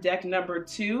guys for deck number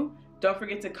 2. Don't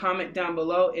forget to comment down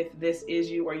below if this is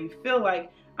you, or you feel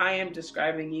like I am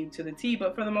describing you to the T.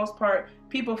 But for the most part,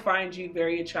 people find you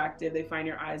very attractive. They find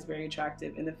your eyes very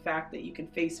attractive, and the fact that you can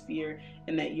face fear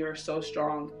and that you're so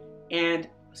strong and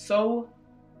so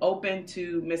open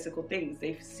to mystical things.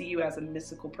 They see you as a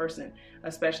mystical person,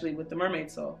 especially with the mermaid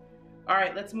soul. All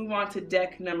right, let's move on to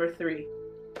deck number 3.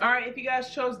 All right, if you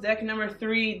guys chose deck number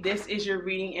 3, this is your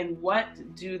reading, and what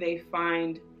do they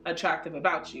find attractive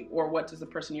about you, or what does the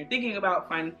person you're thinking about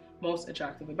find most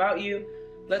attractive about you?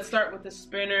 Let's start with the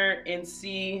spinner and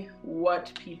see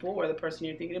what people, or the person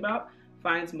you're thinking about,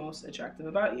 finds most attractive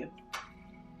about you.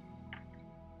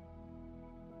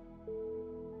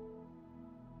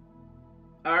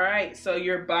 All right, so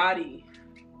your body.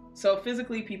 So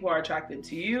physically, people are attracted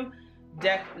to you.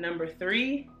 Deck number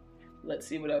 3. Let's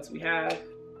see what else we have.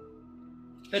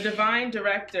 The Divine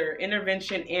Director,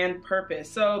 Intervention and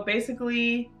Purpose. So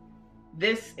basically,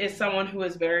 this is someone who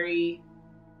is very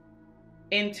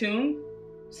in tune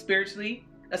spiritually,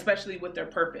 especially with their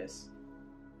purpose.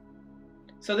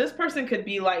 So this person could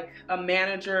be like a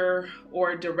manager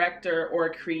or a director or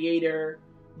a creator,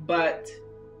 but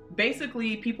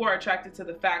basically people are attracted to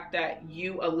the fact that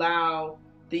you allow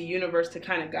the universe to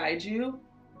kind of guide you,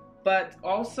 but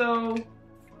also,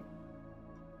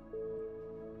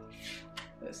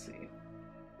 let's see.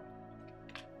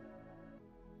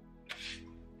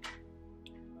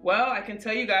 Well, I can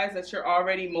tell you guys that you're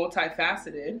already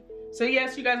multifaceted. So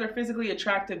yes, you guys are physically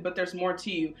attractive, but there's more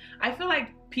to you. I feel like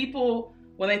people,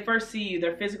 when they first see you,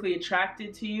 they're physically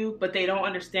attracted to you, but they don't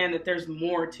understand that there's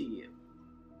more to you.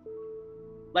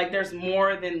 Like there's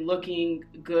more than looking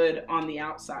good on the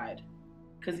outside.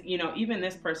 Because, you know, even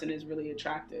this person is really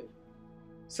attractive.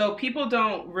 So people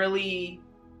don't really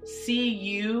see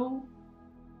you.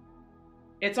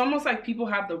 It's almost like people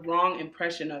have the wrong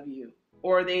impression of you,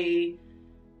 or they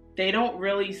don't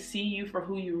really see you for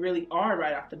who you really are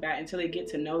right off the bat until they get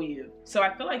to know you. So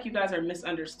I feel like you guys are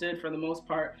misunderstood for the most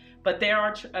part, but they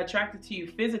are attracted to you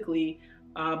physically.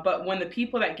 But when the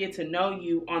people that get to know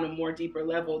you on a more deeper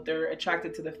level, they're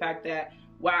attracted to the fact that,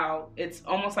 wow, it's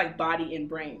almost like body and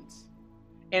brains.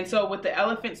 And so with the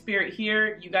elephant spirit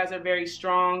here, you guys are very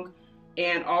strong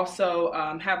and also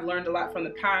have learned a lot from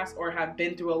the past, or have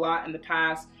been through a lot in the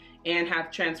past and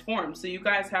have transformed. So you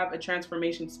guys have a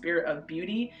transformation spirit of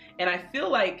beauty. And I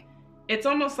feel like it's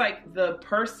almost like the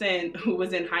person who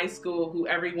was in high school who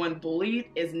everyone bullied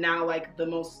is now like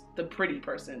the pretty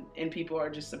person, and people are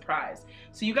just surprised.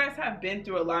 So you guys have been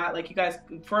through a lot. Like you guys,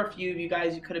 for a few of you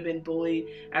guys, you could have been bullied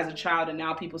as a child, and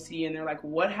now people see you and they're like,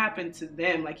 what happened to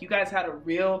them? Like you guys had a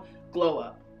real glow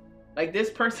up. Like this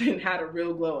person had a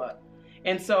real glow up.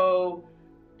 And so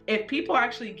if people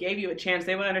actually gave you a chance,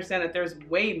 they would understand that there's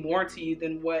way more to you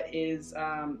than what is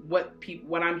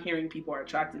what I'm hearing people are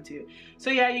attracted to.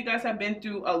 So yeah, you guys have been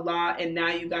through a lot, and now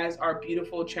you guys are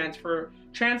beautiful,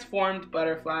 transformed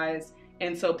butterflies.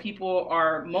 And so people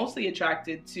are mostly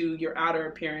attracted to your outer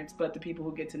appearance, but the people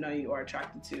who get to know you are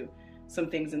attracted to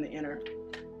some things in the inner.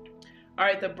 All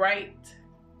right, the bright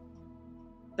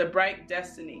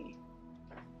destiny.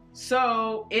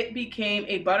 So it became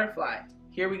a butterfly.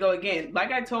 Here we go again.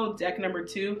 Like I told deck number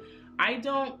 2, I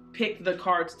don't pick the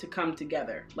cards to come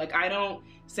together. Like I don't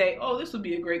say, oh, this would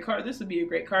be a great card, this would be a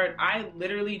great card. I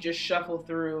literally just shuffle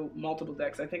through multiple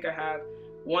decks. I think I have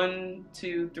 1,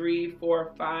 2, 3,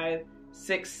 4, 5,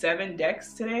 6, 7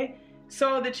 decks today.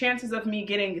 So the chances of me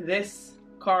getting this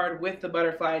card with the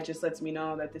butterfly just lets me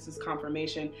know that this is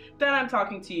confirmation that I'm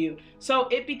talking to you. So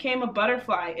it became a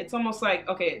butterfly. It's almost like,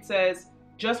 okay, it says,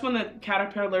 just when the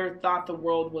caterpillar thought the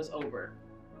world was over.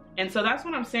 And so that's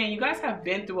what I'm saying. You guys have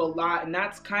been through a lot, and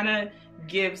that's kind of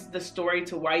gives the story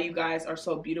to why you guys are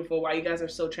so beautiful, why you guys are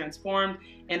so transformed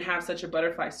and have such a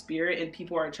butterfly spirit, and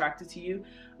people are attracted to you.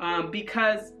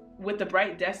 Because with the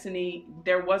bright destiny,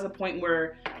 there was a point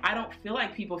where I don't feel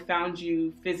like people found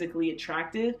you physically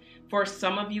attractive for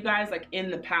some of you guys, like in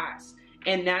the past.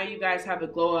 And now you guys have a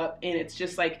glow up, and it's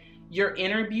just like your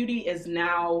inner beauty is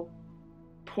now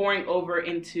pouring over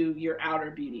into your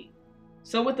outer beauty.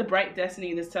 So with the bright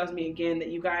destiny, this tells me again that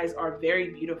you guys are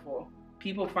very beautiful.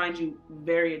 People find you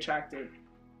very attractive.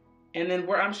 And then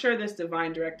I'm sure this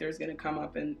divine director is going to come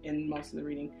up in most of the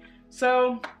reading.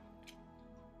 So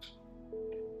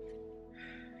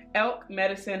elk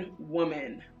medicine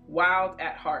woman, wild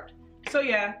at heart. So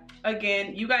yeah,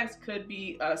 again, you guys could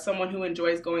be someone who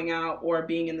enjoys going out or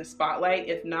being in the spotlight.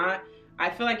 If not, I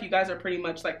feel like you guys are pretty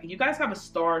much like, you guys have a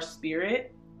star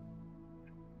spirit.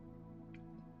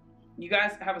 You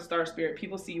guys have a star spirit.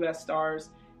 People see you as stars.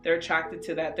 They're attracted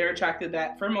to that. They're attracted to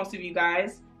that. For most of you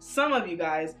guys, some of you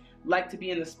guys like to be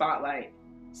in the spotlight.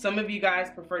 Some of you guys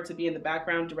prefer to be in the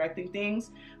background directing things.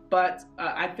 But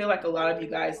I feel like a lot of you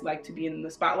guys like to be in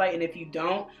the spotlight. And if you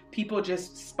don't, people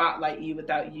just spotlight you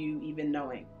without you even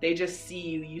knowing. They just see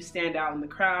you. You stand out in the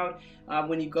crowd.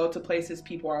 When you go to places,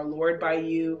 people are allured by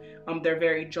you. They're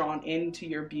very drawn into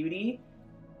your beauty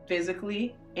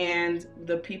physically. And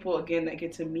the people, again, that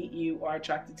get to meet you are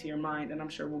attracted to your mind. And I'm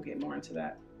sure we'll get more into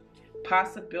that.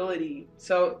 Possibility.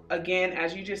 So again,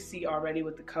 as you just see already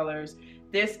with the colors,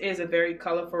 this is a very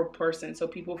colorful person. So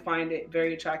people find it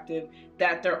very attractive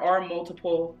that there are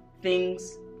multiple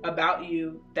things about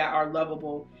you that are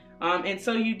lovable. And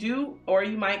so you do, or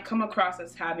you might come across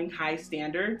as having high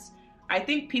standards. I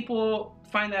think people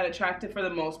find that attractive for the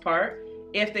most part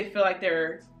if they feel like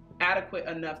they're adequate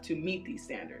enough to meet these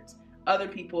standards. Other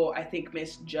people, I think,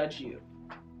 misjudge you.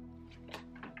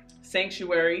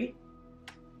 Sanctuary.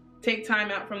 Take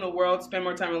time out from the world, spend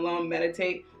more time alone,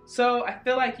 meditate. So I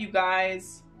feel like you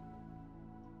guys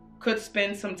could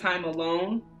spend some time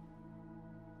alone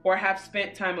or have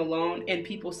spent time alone, and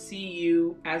people see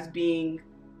you as being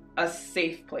a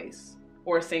safe place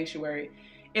or a sanctuary.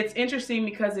 It's interesting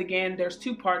because, again, there's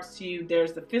two parts to you.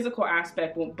 There's the physical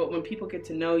aspect, but when people get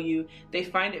to know you, they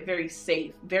find it very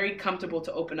safe, very comfortable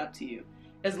to open up to you.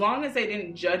 As long as they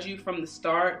didn't judge you from the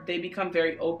start, they become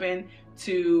very open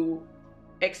to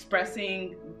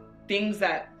expressing things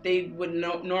that they would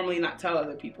normally not tell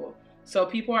other people. So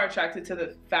people are attracted to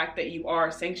the fact that you are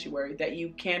a sanctuary, that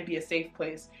you can be a safe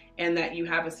place, and that you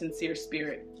have a sincere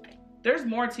spirit. There's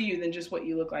more to you than just what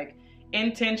you look like.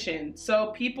 Intention. So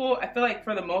people, I feel like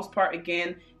for the most part,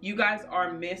 again, you guys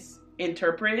are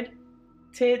misinterpreted.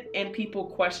 and people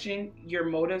question your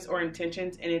motives or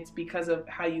intentions, and it's because of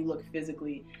how you look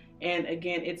physically. And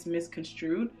again, it's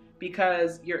misconstrued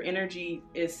because your energy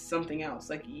is something else.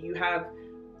 Like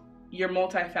you're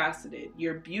multifaceted.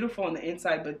 You're beautiful on the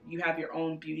inside, but you have your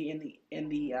own beauty in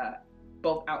the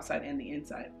both outside and the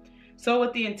inside. So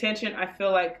with the intention, I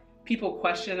feel like people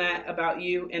question that about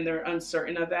you, and they're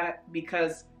uncertain of that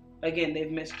because, again,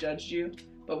 they've misjudged you.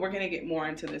 But we're going to get more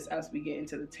into this as we get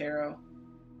into the tarot,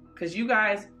 because you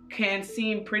guys can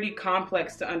seem pretty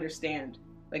complex to understand.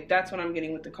 Like, that's what I'm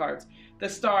getting with the cards. The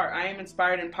Star, I am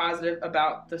inspired and positive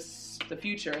about the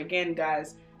future. Again,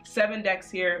 guys, 7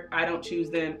 decks here. I don't choose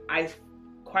them. I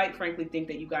quite frankly think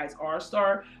that you guys are a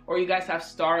star, or you guys have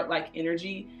star-like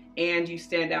energy and you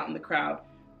stand out in the crowd.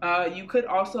 You could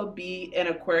also be an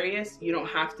Aquarius. You don't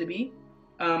have to be.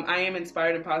 I am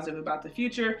inspired and positive about the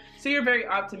future. So you're very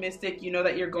optimistic. You know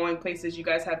that you're going places. You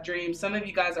guys have dreams. Some of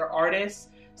you guys are artists.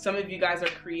 Some of you guys are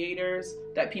creators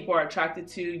that people are attracted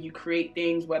to. You create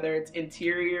things, whether it's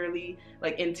interiorly,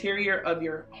 like interior of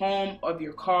your home, of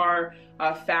your car,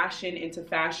 fashion, into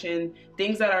fashion,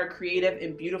 things that are creative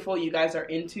and beautiful you guys are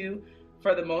into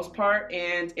for the most part.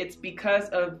 And it's because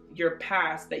of your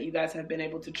past that you guys have been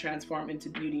able to transform into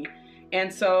beauty.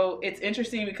 And so it's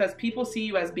interesting because people see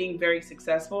you as being very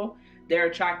successful. They're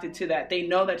attracted to that. They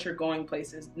know that you're going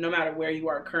places no matter where you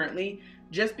are currently,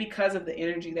 just because of the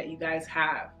energy that you guys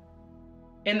have.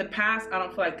 In the past, I don't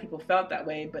feel like people felt that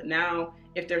way, but now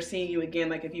if they're seeing you again,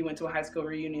 like if you went to a high school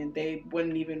reunion, they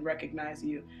wouldn't even recognize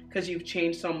you because you've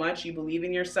changed so much. You believe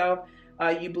in yourself.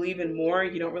 You believe in more.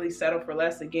 You don't really settle for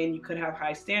less. Again, you could have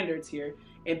high standards here,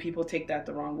 and people take that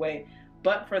the wrong way.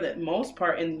 But for the most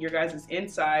part, in your guys'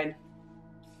 inside,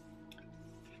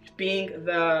 being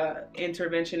the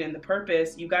intervention and the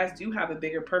purpose, you guys do have a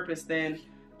bigger purpose than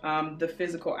the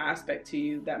physical aspect to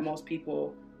you that most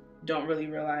people don't really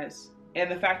realize. And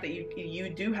the fact that you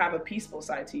do have a peaceful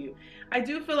side to you. I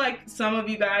do feel like some of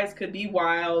you guys could be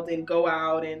wild and go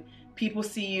out, and people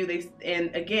see you,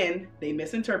 and again, they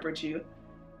misinterpret you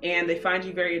and they find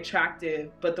you very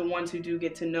attractive, but the ones who do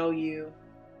get to know you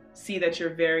see that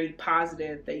you're very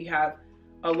positive, that you have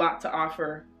a lot to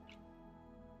offer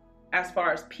as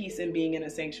far as peace and being in a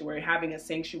sanctuary, having a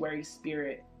sanctuary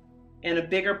spirit and a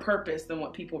bigger purpose than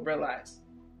what people realize.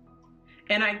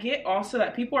 And I get also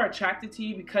that people are attracted to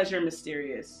you because you're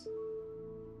mysterious,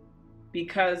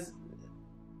 because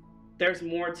there's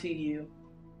more to you.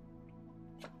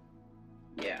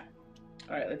 Yeah.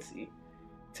 All right, let's see.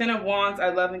 10 of Wands, I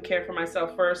love and care for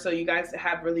myself first. So you guys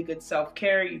have really good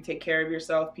self-care. You take care of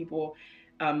yourself. People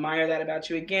admire that about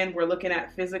you. Again, we're looking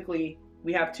at physically.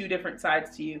 We have 2 different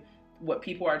sides to you. What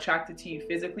people are attracted to you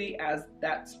physically, as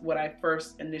that's what I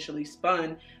first initially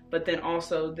spun, but then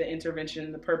also the intervention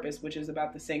and the purpose, which is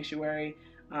about the sanctuary,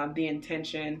 the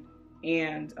intention,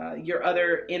 and your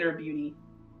other inner beauty.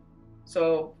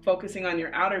 So focusing on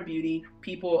your outer beauty,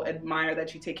 people admire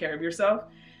that you take care of yourself.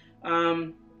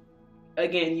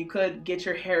 Again, you could get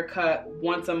your hair cut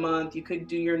once a month. You could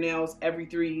do your nails every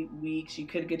 3 weeks. You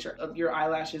could get your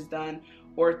eyelashes done,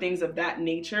 or things of that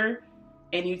nature.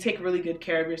 And you take really good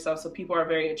care of yourself, so people are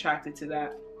very attracted to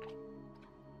that.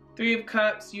 3 of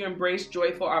Cups, you embrace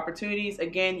joyful opportunities.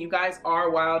 Again, you guys are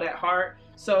wild at heart,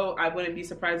 so I wouldn't be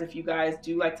surprised if you guys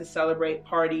do like to celebrate,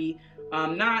 party.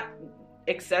 Not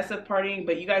excessive partying,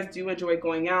 but you guys do enjoy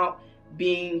going out,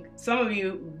 being, some of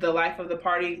you, the life of the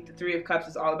party. The 3 of Cups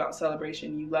is all about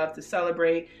celebration. You love to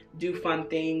celebrate, do fun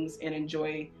things, and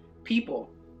enjoy people.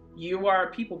 You are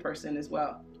a people person as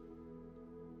well.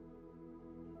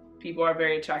 People are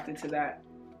very attracted to that.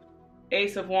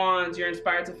 Ace of Wands, you're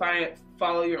inspired to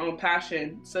follow your own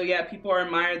passion. So yeah, people are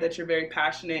admired that you're very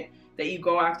passionate, that you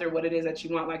go after what it is that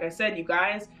you want. Like I said, you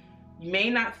guys, you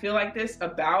may not feel like this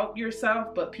about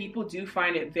yourself, but people do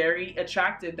find it very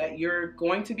attractive that you're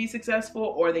going to be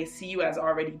successful, or they see you as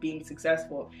already being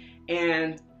successful.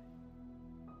 And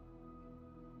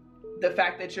the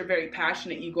fact that you're very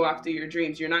passionate, you go after your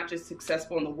dreams. You're not just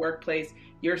successful in the workplace,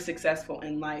 you're successful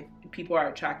in life. People are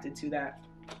attracted to that.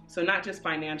 So not just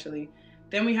financially.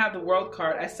 Then we have the World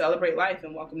card. I celebrate life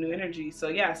and welcome new energy. So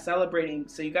yeah, celebrating.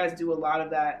 So you guys do a lot of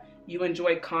that. You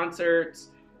enjoy concerts,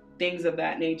 things of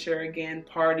that nature. Again,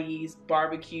 parties,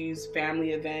 barbecues,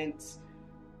 family events.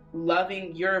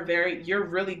 Loving, you're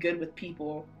really good with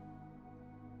people.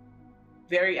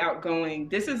 Very outgoing.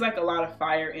 This is like a lot of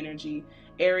fire energy.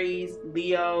 Aries,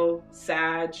 Leo,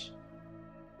 Sag.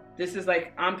 This is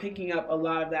like, I'm picking up a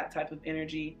lot of that type of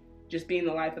energy. Just being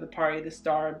the life of the party, the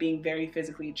star, being very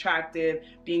physically attractive,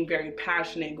 being very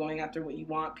passionate, going after what you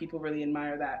want. People really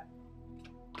admire that.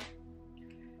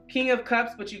 King of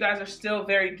Cups, but you guys are still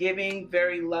very giving,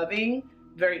 very loving.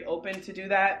 very open to do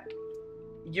that.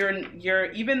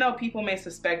 You're even though people may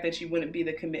suspect that you wouldn't be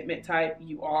the commitment type,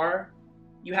 you are.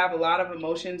 You have a lot of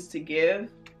emotions to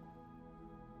give.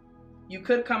 You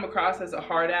could come across as a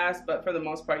hard ass, but for the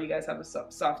most part, you guys have a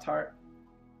soft heart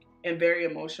and very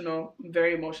emotional,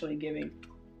 very emotionally giving.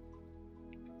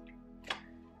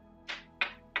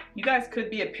 You guys could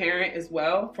be a parent as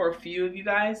well for a few of you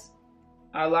guys.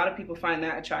 A lot of people find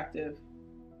that attractive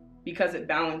because it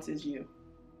balances you.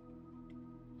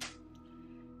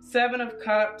 Seven of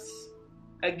Cups,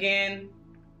 again,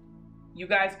 you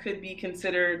guys could be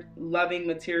considered loving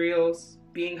materials,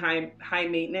 being high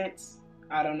maintenance.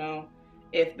 I don't know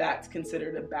if that's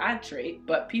considered a bad trait,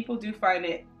 but people do find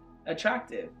it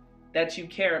attractive that you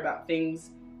care about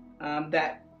things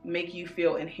that make you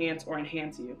feel enhanced or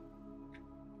enhance you.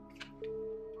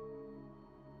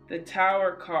 The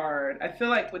Tower card. I feel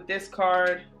like with this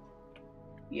card,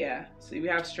 yeah, so we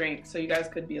have strength, so you guys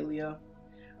could be a Leo.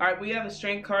 All right, we have the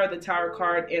Strength card, the Tower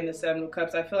card, and the Seven of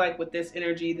Cups. I feel like with this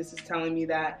energy, this is telling me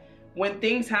that when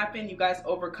things happen, you guys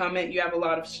overcome it. You have a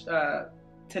lot of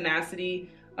tenacity,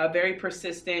 very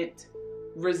persistent,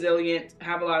 resilient,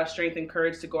 have a lot of strength and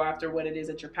courage to go after what it is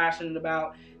that you're passionate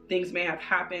about. Things may have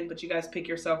happened, but you guys pick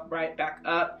yourself right back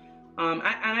up. And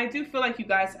I do feel like you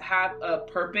guys have a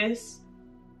purpose,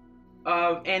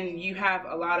 and you have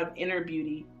a lot of inner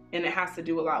beauty. And it has to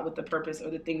do a lot with the purpose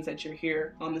or the things that you're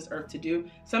here on this earth to do.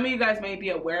 Some of you guys may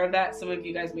be aware of that. Some of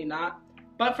you guys may not.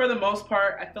 But for the most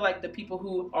part, I feel like the people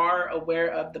who are aware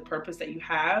of the purpose that you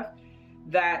have,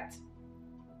 that,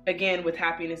 again, with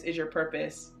happiness is your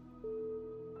purpose.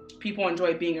 People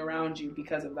enjoy being around you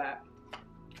because of that.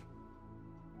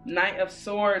 Knight of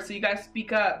Swords. So you guys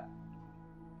speak up.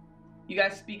 You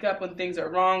guys speak up when things are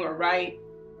wrong or right.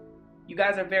 You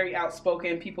guys are very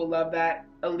outspoken. People love that.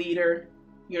 A leader.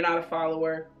 You're not a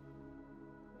follower.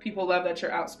 People love that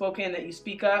you're outspoken, that you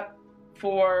speak up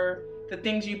for the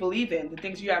things you believe in, the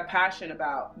things you have passion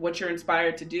about, what you're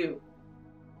inspired to do.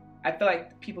 I feel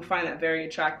like people find that very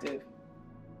attractive.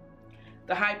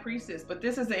 The High Priestess, but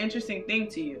this is an interesting thing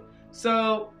to you.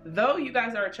 So though you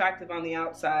guys are attractive on the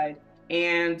outside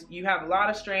and you have a lot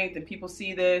of strength and people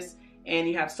see this and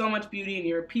you have so much beauty and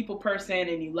you're a people person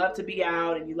and you love to be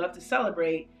out and you love to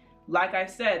celebrate, like I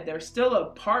said, there's still a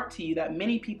part to you that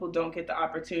many people don't get the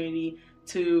opportunity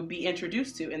to be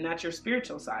introduced to, and that's your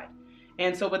spiritual side.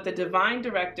 And so with the Divine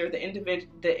Director, the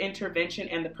intervention,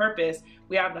 and the purpose,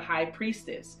 we have the High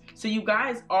Priestess. So you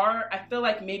guys are, I feel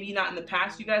like maybe not in the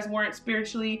past, you guys weren't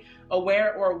spiritually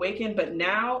aware or awakened, but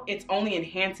now it's only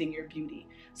enhancing your beauty.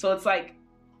 So it's like,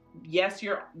 yes,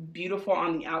 you're beautiful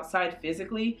on the outside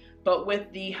physically, but with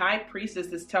the High Priestess,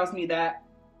 this tells me that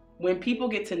when people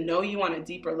get to know you on a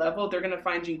deeper level, they're going to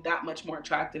find you that much more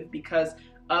attractive because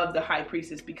of the High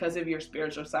Priestess, because of your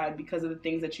spiritual side, because of the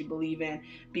things that you believe in,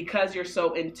 because you're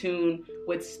so in tune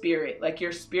with spirit, like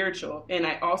you're spiritual. And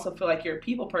I also feel like you're a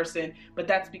people person, but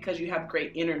that's because you have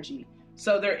great energy.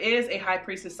 So there is a High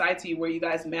Priestess side to you where you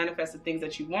guys manifest the things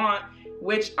that you want,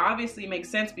 which obviously makes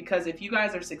sense because if you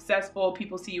guys are successful,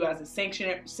 people see you as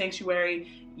a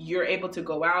sanctuary, you're able to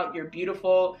go out, you're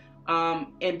beautiful,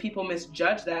 and people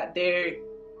misjudge that,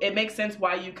 it makes sense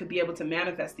why you could be able to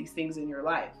manifest these things in your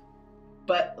life.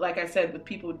 But like I said, with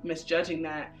people misjudging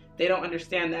that, they don't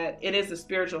understand that it is the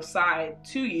spiritual side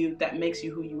to you that makes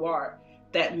you who you are,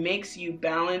 that makes you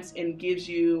balanced and gives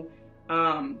you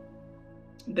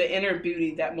the inner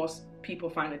beauty that most people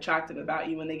find attractive about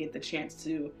you when they get the chance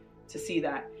to see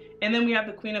that. And then we have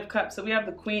the Queen of Cups. So we have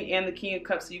the Queen and the King of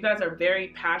Cups. So you guys are very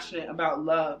passionate about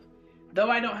love. Though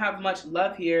I don't have much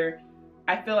love here,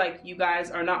 I feel like you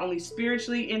guys are not only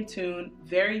spiritually in tune,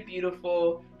 very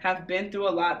beautiful, have been through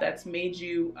a lot that's made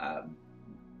you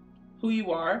who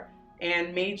you are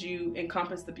and made you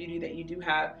encompass the beauty that you do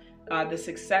have, the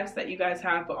success that you guys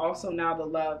have, but also now the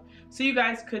love. So you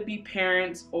guys could be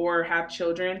parents or have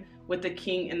children with the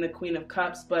King and the Queen of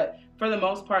Cups, but for the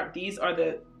most part, these are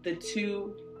the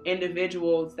two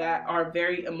individuals that are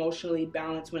very emotionally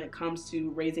balanced when it comes to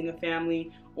raising a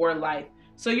family or life.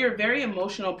 So you're a very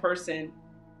emotional person.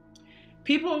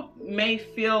 People may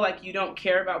feel like you don't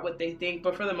care about what they think,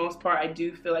 but for the most part, I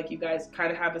do feel like you guys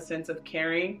kind of have a sense of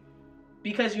caring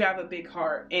because you have a big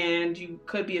heart and you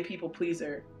could be a people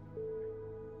pleaser.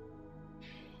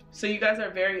 So you guys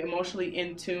are very emotionally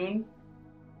in tune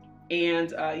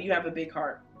and you have a big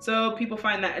heart. So people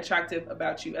find that attractive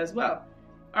about you as well.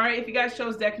 All right, if you guys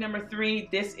chose deck number 3,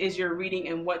 this is your reading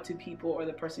and what do people or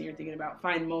the person you're thinking about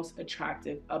find most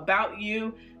attractive about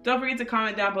you. Don't forget to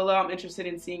comment down below. I'm interested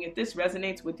in seeing if this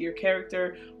resonates with your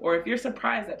character or if you're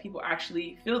surprised that people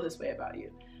actually feel this way about you.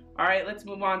 All right, let's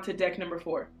move on to deck number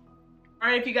 4. All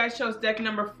right, if you guys chose deck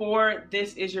number 4,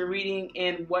 this is your reading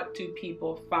in what do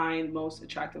people find most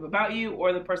attractive about you,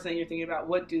 or the person that you're thinking about,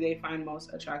 what do they find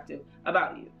most attractive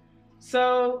about you?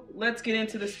 So let's get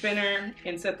into the spinner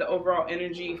and set the overall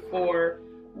energy for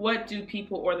what do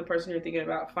people or the person you're thinking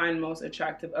about find most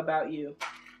attractive about you.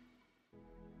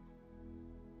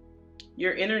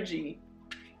 Your energy.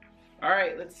 All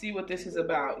right, let's see what this is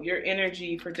about. Your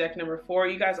energy for deck number 4.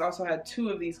 You guys also had 2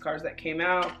 of these cards that came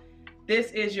out.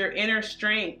 This is your inner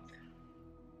strength.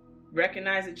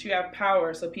 Recognize that you have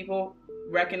power. So people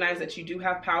recognize that you do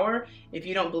have power. If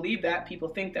you don't believe that, people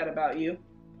think that about you.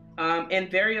 And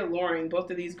very alluring. Both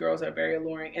of these girls are very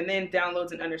alluring. And then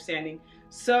downloads and understanding.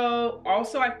 So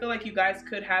also I feel like you guys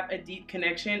could have a deep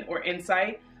connection or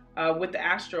insight with the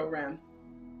astral realm,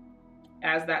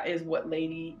 as that is what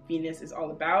Lady Venus is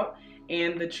all about,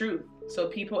 and the truth. So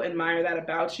people admire that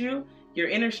about you, your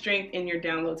inner strength and your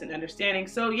downloads and understanding.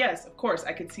 So yes, of course,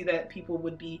 I could see that people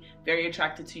would be very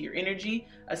attracted to your energy,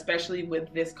 especially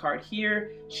with this card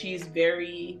here. She's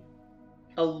very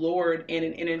allured in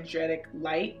an energetic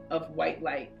light of white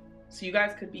light. So you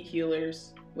guys could be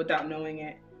healers without knowing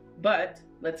it. But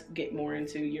let's get more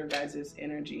into your guys'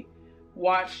 energy.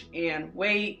 Watch and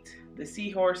wait, the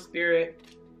seahorse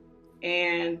spirit,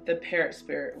 and the parrot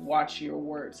spirit. Watch your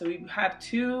words. So we have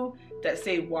 2 that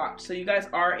say watch. So you guys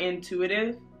are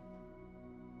intuitive.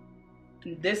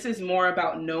 This is more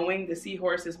about knowing. The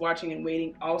seahorse is watching and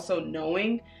waiting, also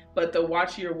knowing. But the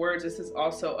watch your words, this is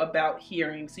also about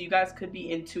hearing. So you guys could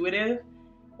be intuitive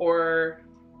or,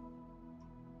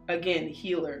 again,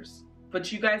 healers.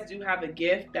 But you guys do have a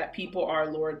gift that people are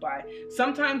allured by.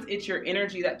 Sometimes it's your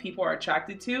energy that people are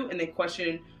attracted to, and they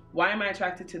question, why am I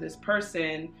attracted to this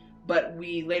person? But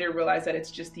we later realize that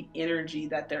it's just the energy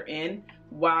that they're in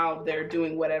while they're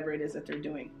doing whatever it is that they're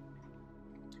doing.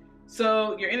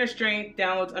 So your inner strength,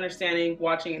 downloads, understanding,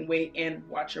 watching and wait, and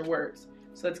watch your words.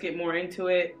 So let's get more into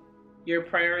it. Your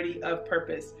priority of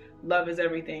purpose. Love is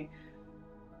everything.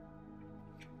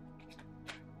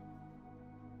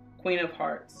 Queen of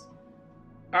Hearts.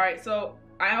 All right, so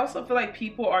I also feel like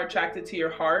people are attracted to your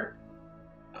heart.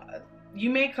 You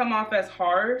may come off as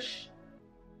harsh,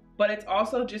 but it's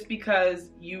also just because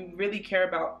you really care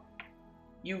about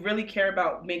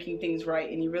making things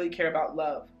right, and you really care about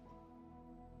love.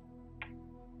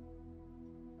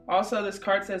 Also, this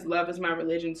card says love is my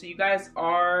religion. So you guys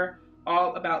are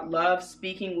all about love,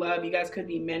 speaking love. You guys could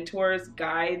be mentors,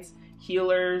 guides,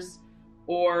 healers,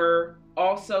 or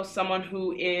also someone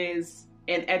who is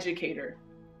an educator.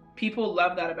 People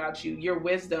love that about you. Your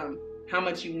wisdom, how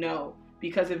much you know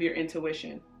because of your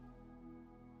intuition.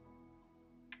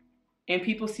 And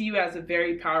people see you as a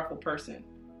very powerful person.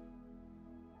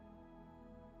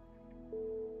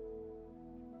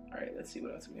 All right, let's see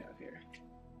what else we have here.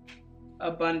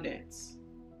 Abundance.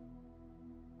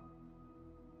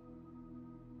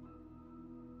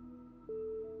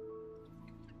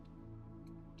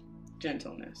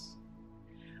 Gentleness.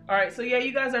 All right, so yeah,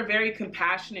 you guys are very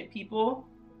compassionate people.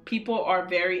 People are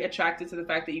very attracted to the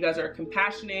fact that you guys are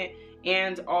compassionate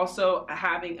and also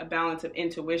having a balance of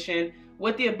intuition.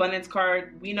 With the abundance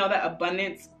card, we know that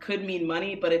abundance could mean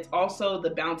money, but it's also the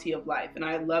bounty of life. And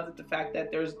I love the fact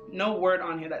that there's no word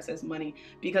on here that says money,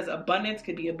 because abundance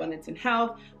could be abundance in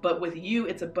health, but with you,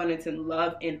 it's abundance in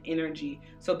love and energy.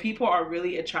 So people are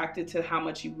really attracted to how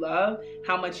much you love,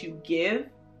 how much you give.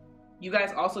 You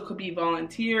guys also could be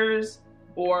volunteers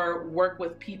or work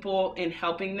with people in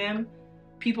helping them.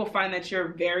 People find that you're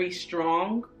very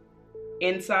strong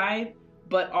inside,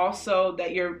 but also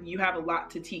that you have a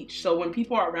lot to teach. So when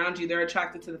people are around you, they're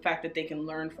attracted to the fact that they can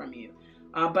learn from you.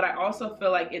 But I also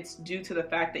feel like it's due to the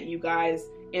fact that you guys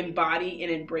embody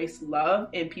and embrace love,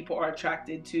 and people are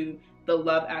attracted to the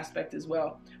love aspect as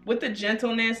well. With the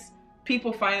gentleness,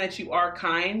 people find that you are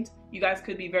kind. You guys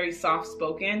could be very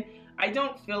soft-spoken. I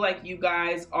don't feel like you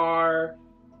guys are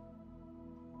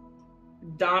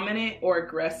dominant or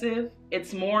aggressive.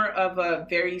 It's more of a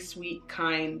very sweet,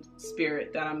 kind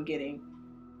spirit that I'm getting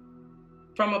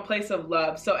from a place of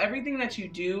love. So everything that you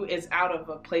do is out of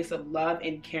a place of love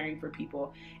and caring for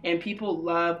people. And people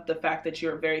love the fact that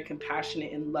you're very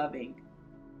compassionate and loving.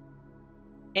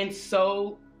 And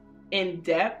so in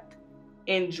depth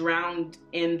and drowned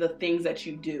in the things that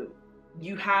you do.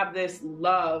 You have this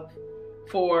love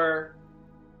for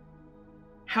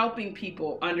helping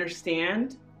people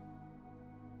understand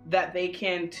that they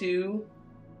can too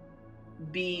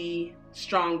be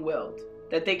strong-willed,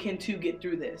 that they can too get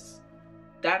through this.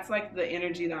 That's like the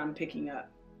energy that I'm picking up.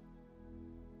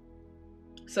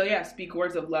 So yeah, speak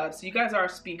words of love. So you guys are a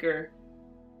speaker.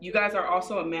 You guys are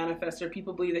also a manifester.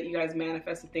 People believe that you guys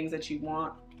manifest the things that you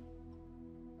want.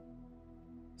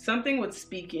 Something with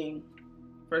speaking,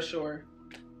 for sure.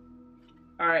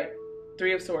 All right,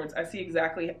 Three of Swords. I see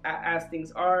exactly as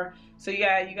things are. So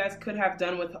yeah, you guys could have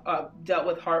dealt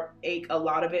with heartache, a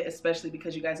lot of it, especially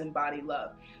because you guys embody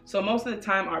love. So most of the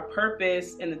time, our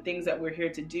purpose and the things that we're here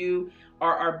to do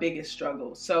are our biggest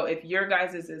struggles. So if your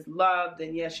guys is love,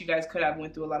 then yes, you guys could have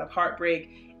went through a lot of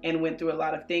heartbreak and went through a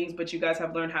lot of things, but you guys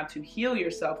have learned how to heal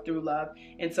yourself through love.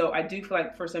 And so I do feel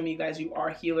like for some of you guys, you are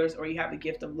healers, or you have a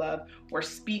gift of love or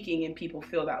speaking and people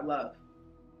feel that love.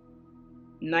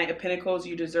 Knight of Pentacles,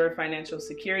 you deserve financial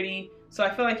security. So I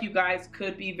feel like you guys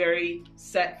could be very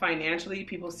set financially.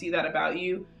 People see that about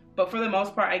you. But for the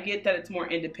most part, I get that it's more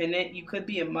independent. You could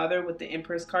be a mother with the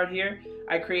Empress card here.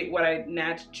 I create what I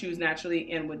choose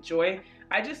naturally and with joy.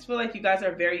 I just feel like you guys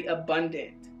are very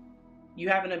abundant. You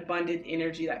have an abundant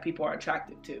energy that people are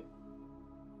attracted to.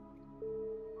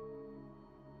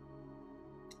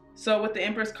 So with the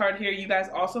Empress card here, you guys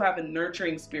also have a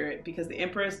nurturing spirit, because the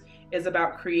Empress is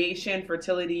about creation,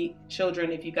 fertility,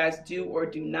 children. If you guys do or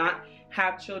do not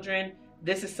have children,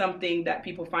 this is something that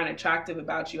people find attractive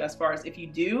about you. As far as if you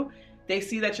do, they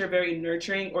see that you're very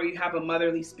nurturing or you have a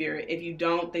motherly spirit. If you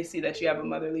don't, they see that you have a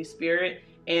motherly spirit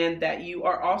and that you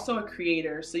are also a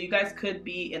creator. So you guys could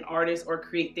be an artist or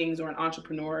create things, or an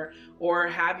entrepreneur, or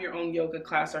have your own yoga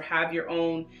class, or have your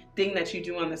own thing that you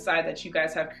do on the side that you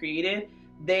guys have created.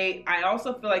 I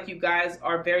also feel like you guys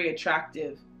are very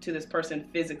attractive to this person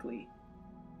physically.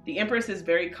 The Empress is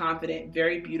very confident,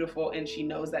 very beautiful, and she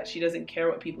knows that. She doesn't care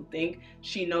what people think.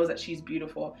 She knows that she's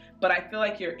beautiful. But I feel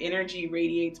like your energy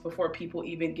radiates before people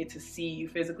even get to see you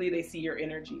physically. They see your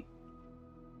energy.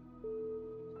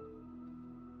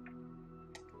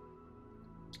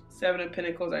 Seven of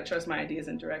Pentacles, I trust my ideas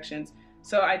and directions.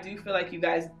 So I do feel like you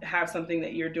guys have something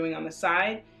that you're doing on the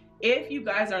side. If you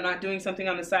guys are not doing something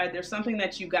on the side, there's something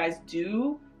that you guys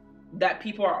do that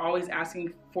people are always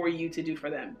asking for you to do for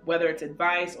them, whether it's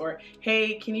advice or,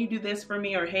 hey, can you do this for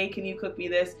me? Or, hey, can you cook me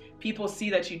this? People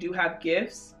see that you do have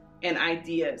gifts and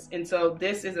ideas. And so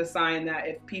this is a sign that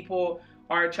if people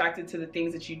are attracted to the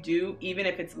things that you do, even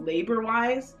if it's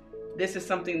labor-wise, this is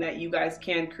something that you guys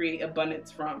can create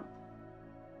abundance from,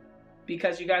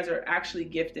 because you guys are actually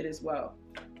gifted as well.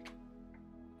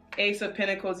 Ace of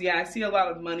Pentacles, yeah, I see a lot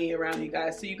of money around you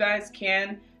guys. So you guys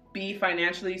can be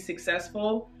financially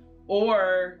successful,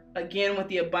 or again, with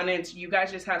the abundance, you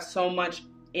guys just have so much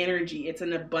energy. It's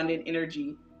an abundant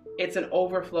energy. It's an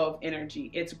overflow of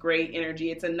energy. It's great energy.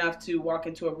 It's enough to walk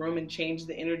into a room and change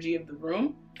the energy of the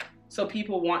room. So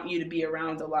people want you to be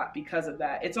around a lot because of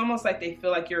that. It's almost like they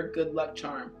feel like you're a good luck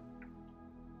charm.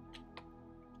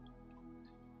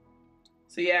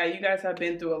 So yeah, you guys have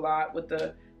been through a lot with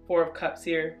the Four of Cups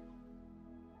here.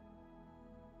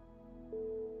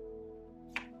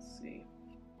 Let's see.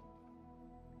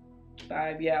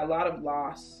 Five, yeah, a lot of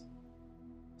loss.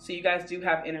 So you guys do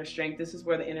have inner strength. This is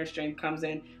where the inner strength comes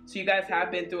in. So you guys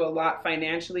have been through a lot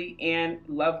financially and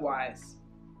love-wise.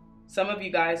 Some of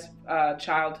you guys,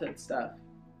 childhood stuff.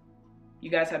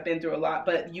 You guys have been through a lot,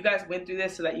 but you guys went through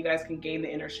this so that you guys can gain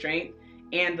the inner strength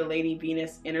and the Lady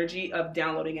Venus energy of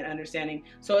downloading and understanding.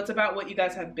 So it's about what you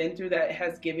guys have been through that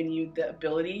has given you the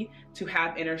ability to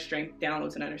have inner strength,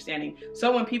 downloads, and understanding.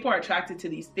 So when people are attracted to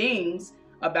these things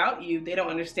about you, they don't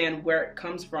understand where it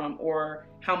comes from or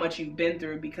how much you've been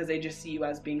through, because they just see you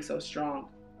as being so strong.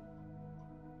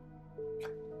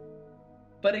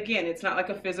 But again, it's not like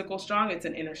a physical strong, it's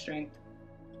an inner strength.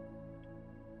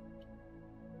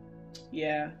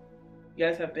 Yeah, you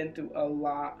guys have been through a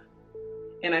lot.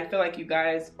 And I feel like you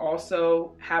guys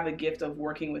also have a gift of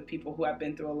working with people who have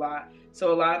been through a lot.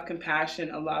 So a lot of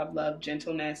compassion, a lot of love,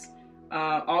 gentleness,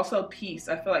 also peace.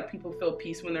 I feel like people feel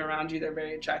peace when they're around you. They're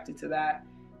very attracted to that.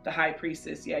 The High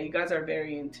Priestess, yeah, you guys are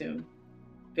very in tune,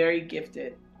 very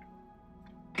gifted.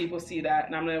 People see that,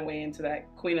 and I'm going to weigh into that.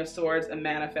 Queen of Swords, a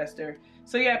manifester.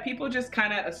 So yeah, people just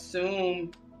kind of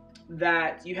assume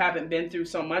that you haven't been through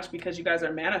so much because you guys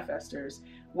are manifestors.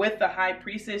 With the High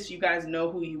Priestess, you guys know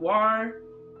who you are.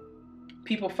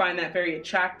 People find that very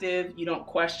attractive. You don't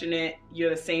question it.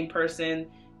 You're the same person.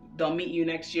 They'll meet you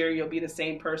next year. You'll be the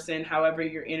same person. However,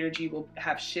 your energy will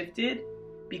have shifted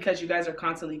because you guys are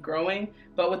constantly growing.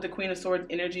 But with the Queen of Swords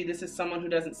energy, this is someone who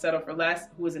doesn't settle for less,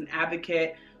 who is an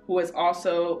advocate, who is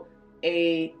also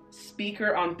a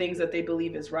speaker on things that they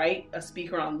believe is right, a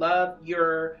speaker on love.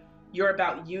 You're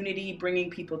about unity,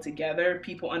 bringing people together.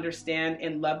 People understand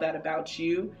and love that about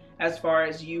you, as far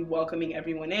as you welcoming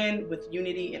everyone in with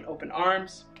unity and open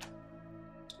arms.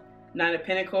 Nine of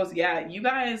Pentacles, yeah, you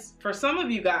guys, for some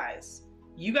of you guys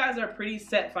are pretty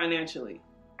set financially.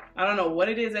 I don't know what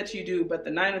it is that you do, but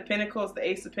the Nine of Pentacles, the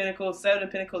Ace of Pentacles, Seven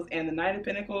of Pentacles, and the Nine of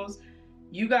Pentacles,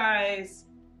 you guys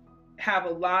have a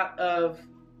lot of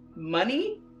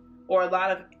money or a lot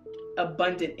of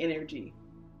abundant energy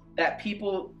that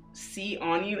people see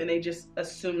on you, and they just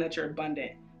assume that you're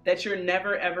abundant, that you're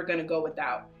never ever going to go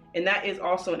without. And that is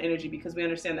also an energy, because we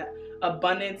understand that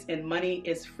abundance and money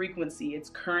is frequency. It's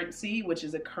currency, which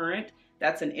is a current.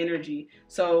 That's an energy.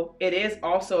 So it is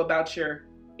also about your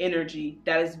energy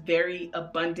that is very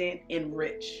abundant and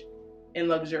rich and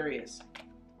luxurious.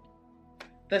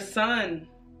 The sun.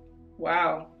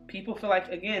 Wow. People feel like,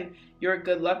 again, you're a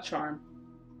good luck charm.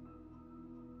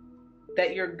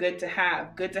 That you're good to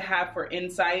have for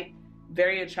insight.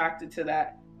 Very attracted to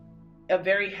that. A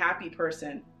very happy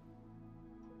person.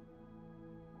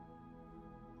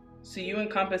 So you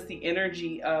encompass the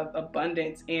energy of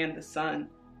abundance and the sun,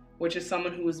 which is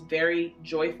someone who is very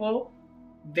joyful,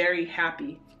 very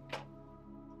happy.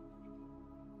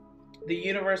 The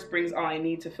universe brings all I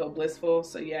need to feel blissful.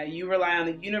 So yeah, you rely on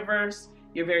the universe.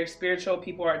 You're very spiritual.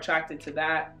 People are attracted to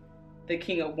that. The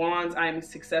King of Wands, I am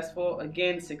successful.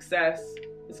 Again, success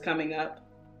is coming up.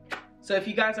 So if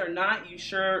you guys are not, you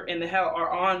sure in the hell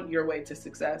are on your way to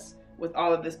success with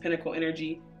all of this Pentacle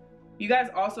energy. You guys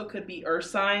also could be earth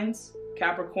signs,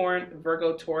 Capricorn,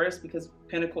 Virgo, Taurus, because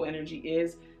Pentacle energy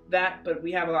is that, but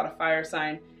we have a lot of fire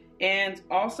sign. And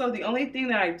also the only thing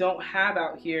that I don't have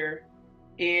out here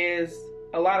is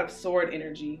a lot of sword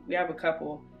energy. We have a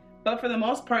couple, but for the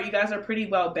most part, you guys are pretty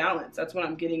well balanced. That's what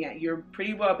I'm getting at. You're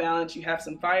pretty well balanced. You have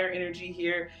some fire energy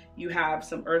here. You have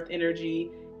some earth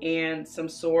energy and some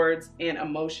swords and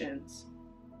emotions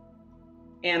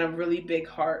and a really big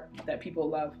heart that people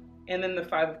love. And then the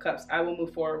Five of Cups. I will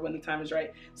move forward when the time is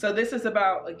right. So this is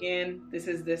about, again, this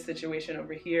is this situation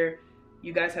over here.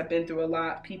 You guys have been through a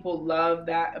lot. People love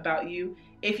that about you.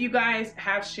 If you guys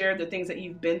have shared the things that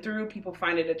you've been through, people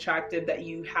find it attractive that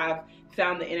you have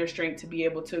found the inner strength to be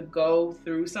able to go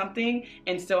through something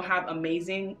and still have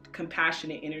amazing,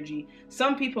 compassionate energy.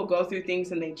 Some people go through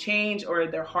things and they change, or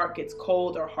their heart gets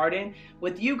cold or hardened.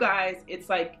 With you guys, it's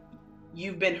like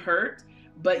you've been hurt,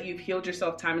 but you've healed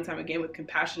yourself time and time again with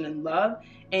compassion and love,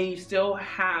 and you still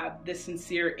have this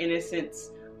sincere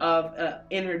innocence of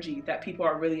energy that people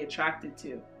are really attracted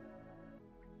to.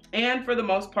 And for the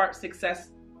most part,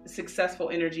 successful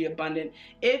energy, abundant.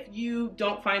 If you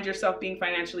don't find yourself being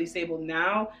financially stable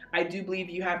now, I do believe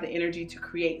you have the energy to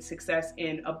create success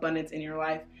and abundance in your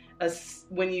life.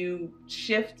 When you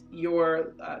shift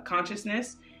your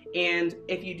consciousness, and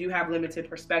if you do have limited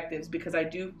perspectives, because I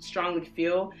do strongly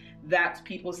feel that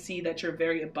people see that you're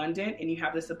very abundant and you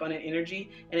have this abundant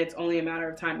energy, and it's only a matter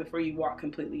of time before you walk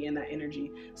completely in that energy.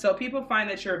 So people find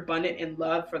that you're abundant in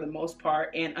love for the most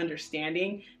part, and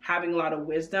understanding, having a lot of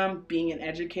wisdom, being an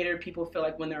educator. People feel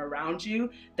like when they're around you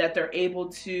that they're able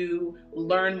to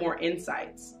learn more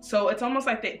insights. So it's almost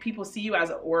like that people see you as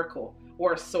an oracle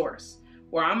or a source,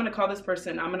 where I'm going to call this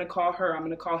person, I'm going to call her, I'm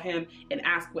going to call him, and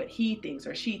ask what he thinks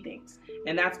or she thinks.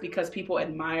 And that's because people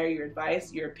admire your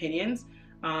advice, your opinions.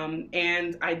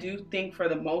 And I do think for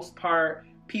the most part,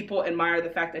 people admire the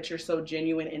fact that you're so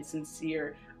genuine and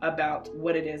sincere about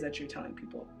what it is that you're telling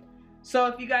people. So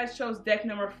if you guys chose deck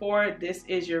number 4, this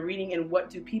is your reading. And what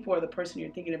do people or the person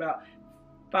you're thinking about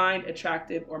find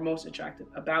attractive or most attractive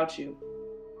about you?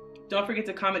 Don't forget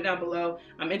to comment down below.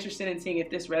 I'm interested in seeing if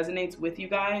this resonates with you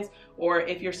guys, or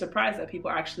if you're surprised that people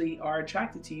actually are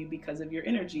attracted to you because of your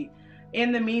energy.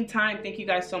 In the meantime, thank you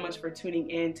guys so much for tuning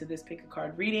in to this pick a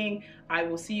card reading. I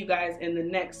will see you guys in the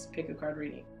next pick a card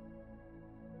reading.